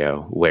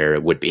scenario where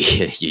it would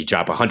be you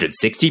drop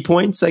 160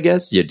 points, I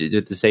guess, you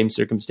did the same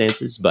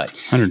circumstances, but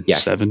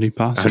 170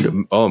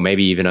 possibly.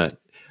 Maybe even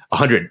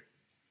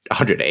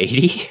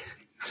 180.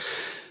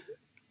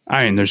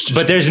 I mean,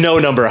 there's no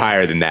number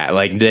higher than that.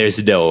 Like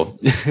there's no,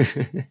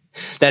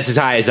 that's as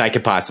high as I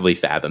could possibly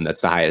fathom.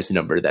 That's the highest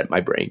number that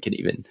my brain can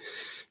even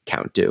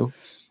count to.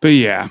 But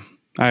yeah,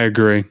 I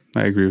agree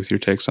with your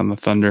takes on the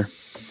Thunder.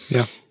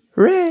 Yeah.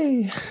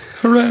 Hooray!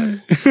 Hooray!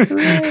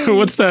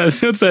 What's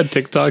that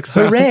TikTok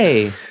sound?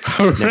 Hooray!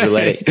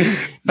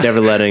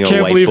 Never letting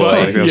a white boy.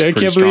 I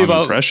can't believe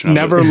I'm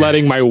never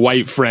letting my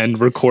white friend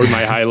record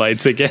my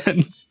highlights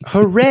again.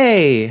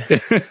 Hooray!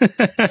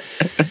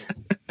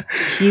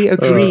 He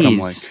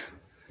agrees.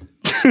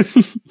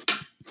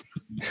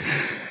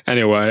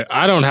 Anyway,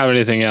 I don't have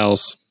anything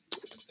else.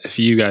 If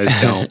you guys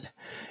don't,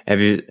 have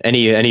you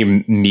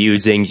any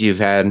musings you've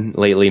had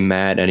lately,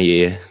 Matt?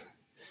 Any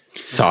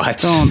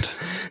thoughts? Don't.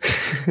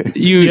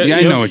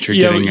 I know what you're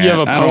getting at. You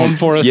have a poem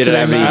for us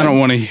today, Matt?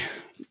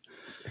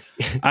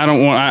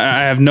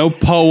 I have no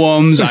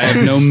poems. I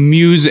have no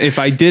music. If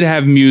I did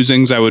have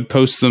musings, I would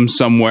post them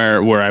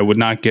somewhere where I would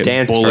not get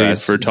bullied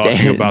for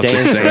talking about the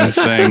same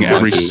thing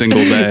every single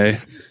day.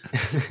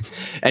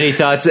 Any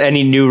thoughts?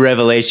 Any new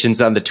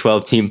revelations on the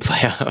 12-team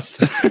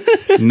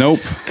playoff? Nope.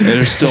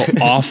 They're still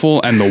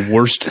awful and the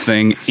worst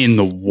thing in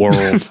the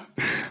world.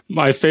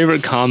 My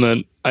favorite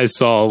comment I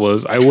saw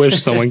was, I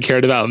wish someone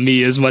cared about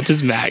me as much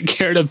as Matt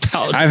cared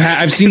about.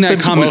 I've seen that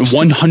comment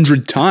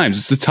 100 times.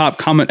 It's the top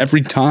comment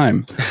every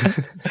time.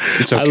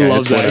 It's okay. I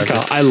love that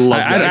comment. I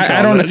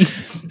don't know.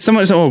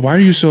 Someone said, why are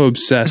you so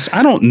obsessed?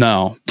 I don't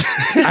know.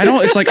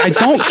 It's like, I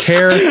don't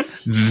care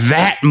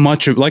that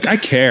much. I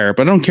care,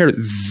 but I don't care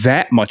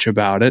that much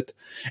about it.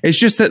 It's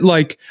just that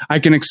like, I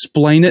can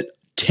explain it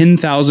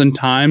 10,000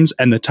 times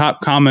and the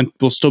top comment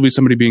will still be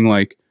somebody being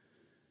like,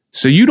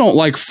 so you don't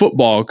like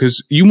football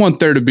because you want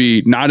there to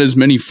be not as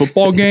many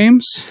football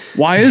games?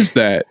 Why is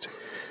that?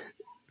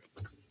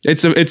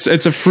 It's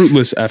a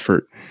fruitless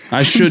effort.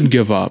 I should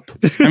give up.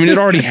 I mean, it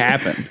already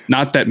happened.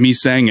 Not that me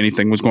saying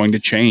anything was going to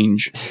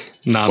change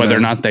whether or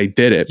not they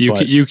did it.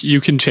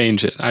 You can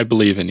change it. I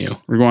believe in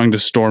you. We're going to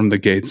storm the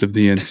gates of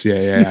the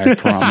NCAA, I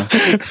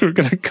promise. We're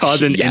going to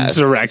cause an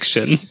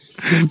insurrection.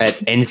 At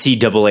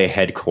NCAA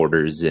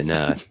headquarters in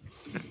I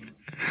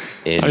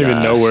don't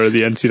even know where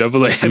the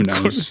NCAA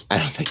headquarters. I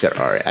don't think there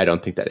are. I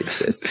don't think that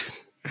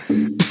exists.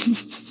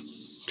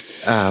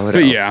 What else?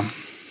 Yeah,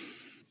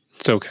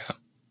 It's okay.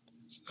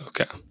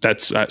 Okay.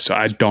 That's so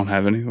I don't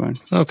have anything.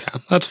 Okay.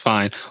 That's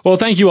fine. Well,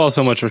 thank you all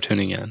so much for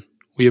tuning in.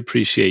 We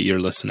appreciate your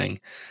listening,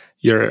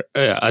 your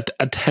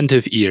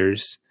attentive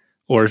ears,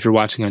 or if you're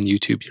watching on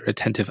YouTube, your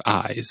attentive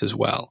eyes as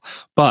well.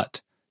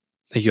 But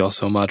thank you all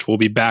so much. We'll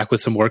be back with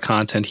some more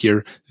content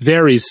here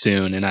very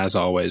soon. And as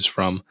always,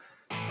 from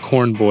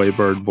Corn Boy,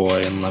 Bird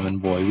Boy, and Lemon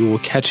Boy, we will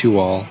catch you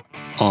all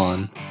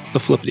on the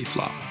flippity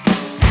flop.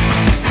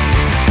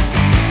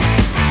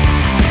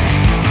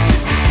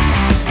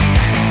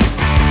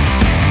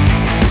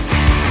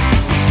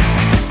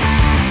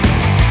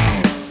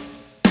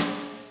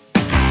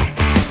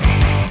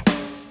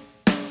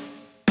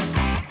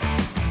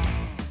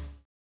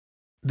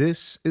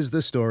 This is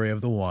the story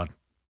of the one.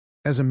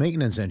 As a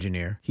maintenance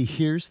engineer, he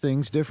hears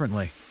things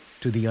differently.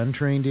 To the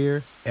untrained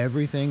ear,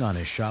 everything on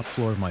his shop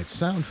floor might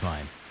sound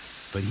fine,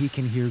 but he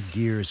can hear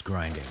gears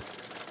grinding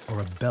or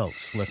a belt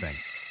slipping.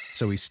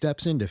 So he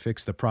steps in to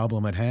fix the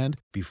problem at hand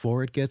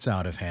before it gets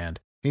out of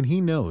hand. And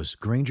he knows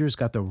Grainger's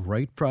got the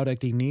right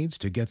product he needs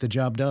to get the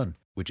job done,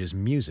 which is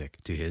music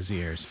to his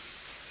ears.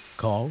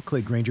 Call,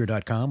 click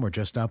Grainger.com, or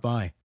just stop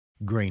by.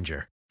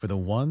 Grainger, for the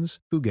ones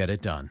who get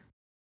it done.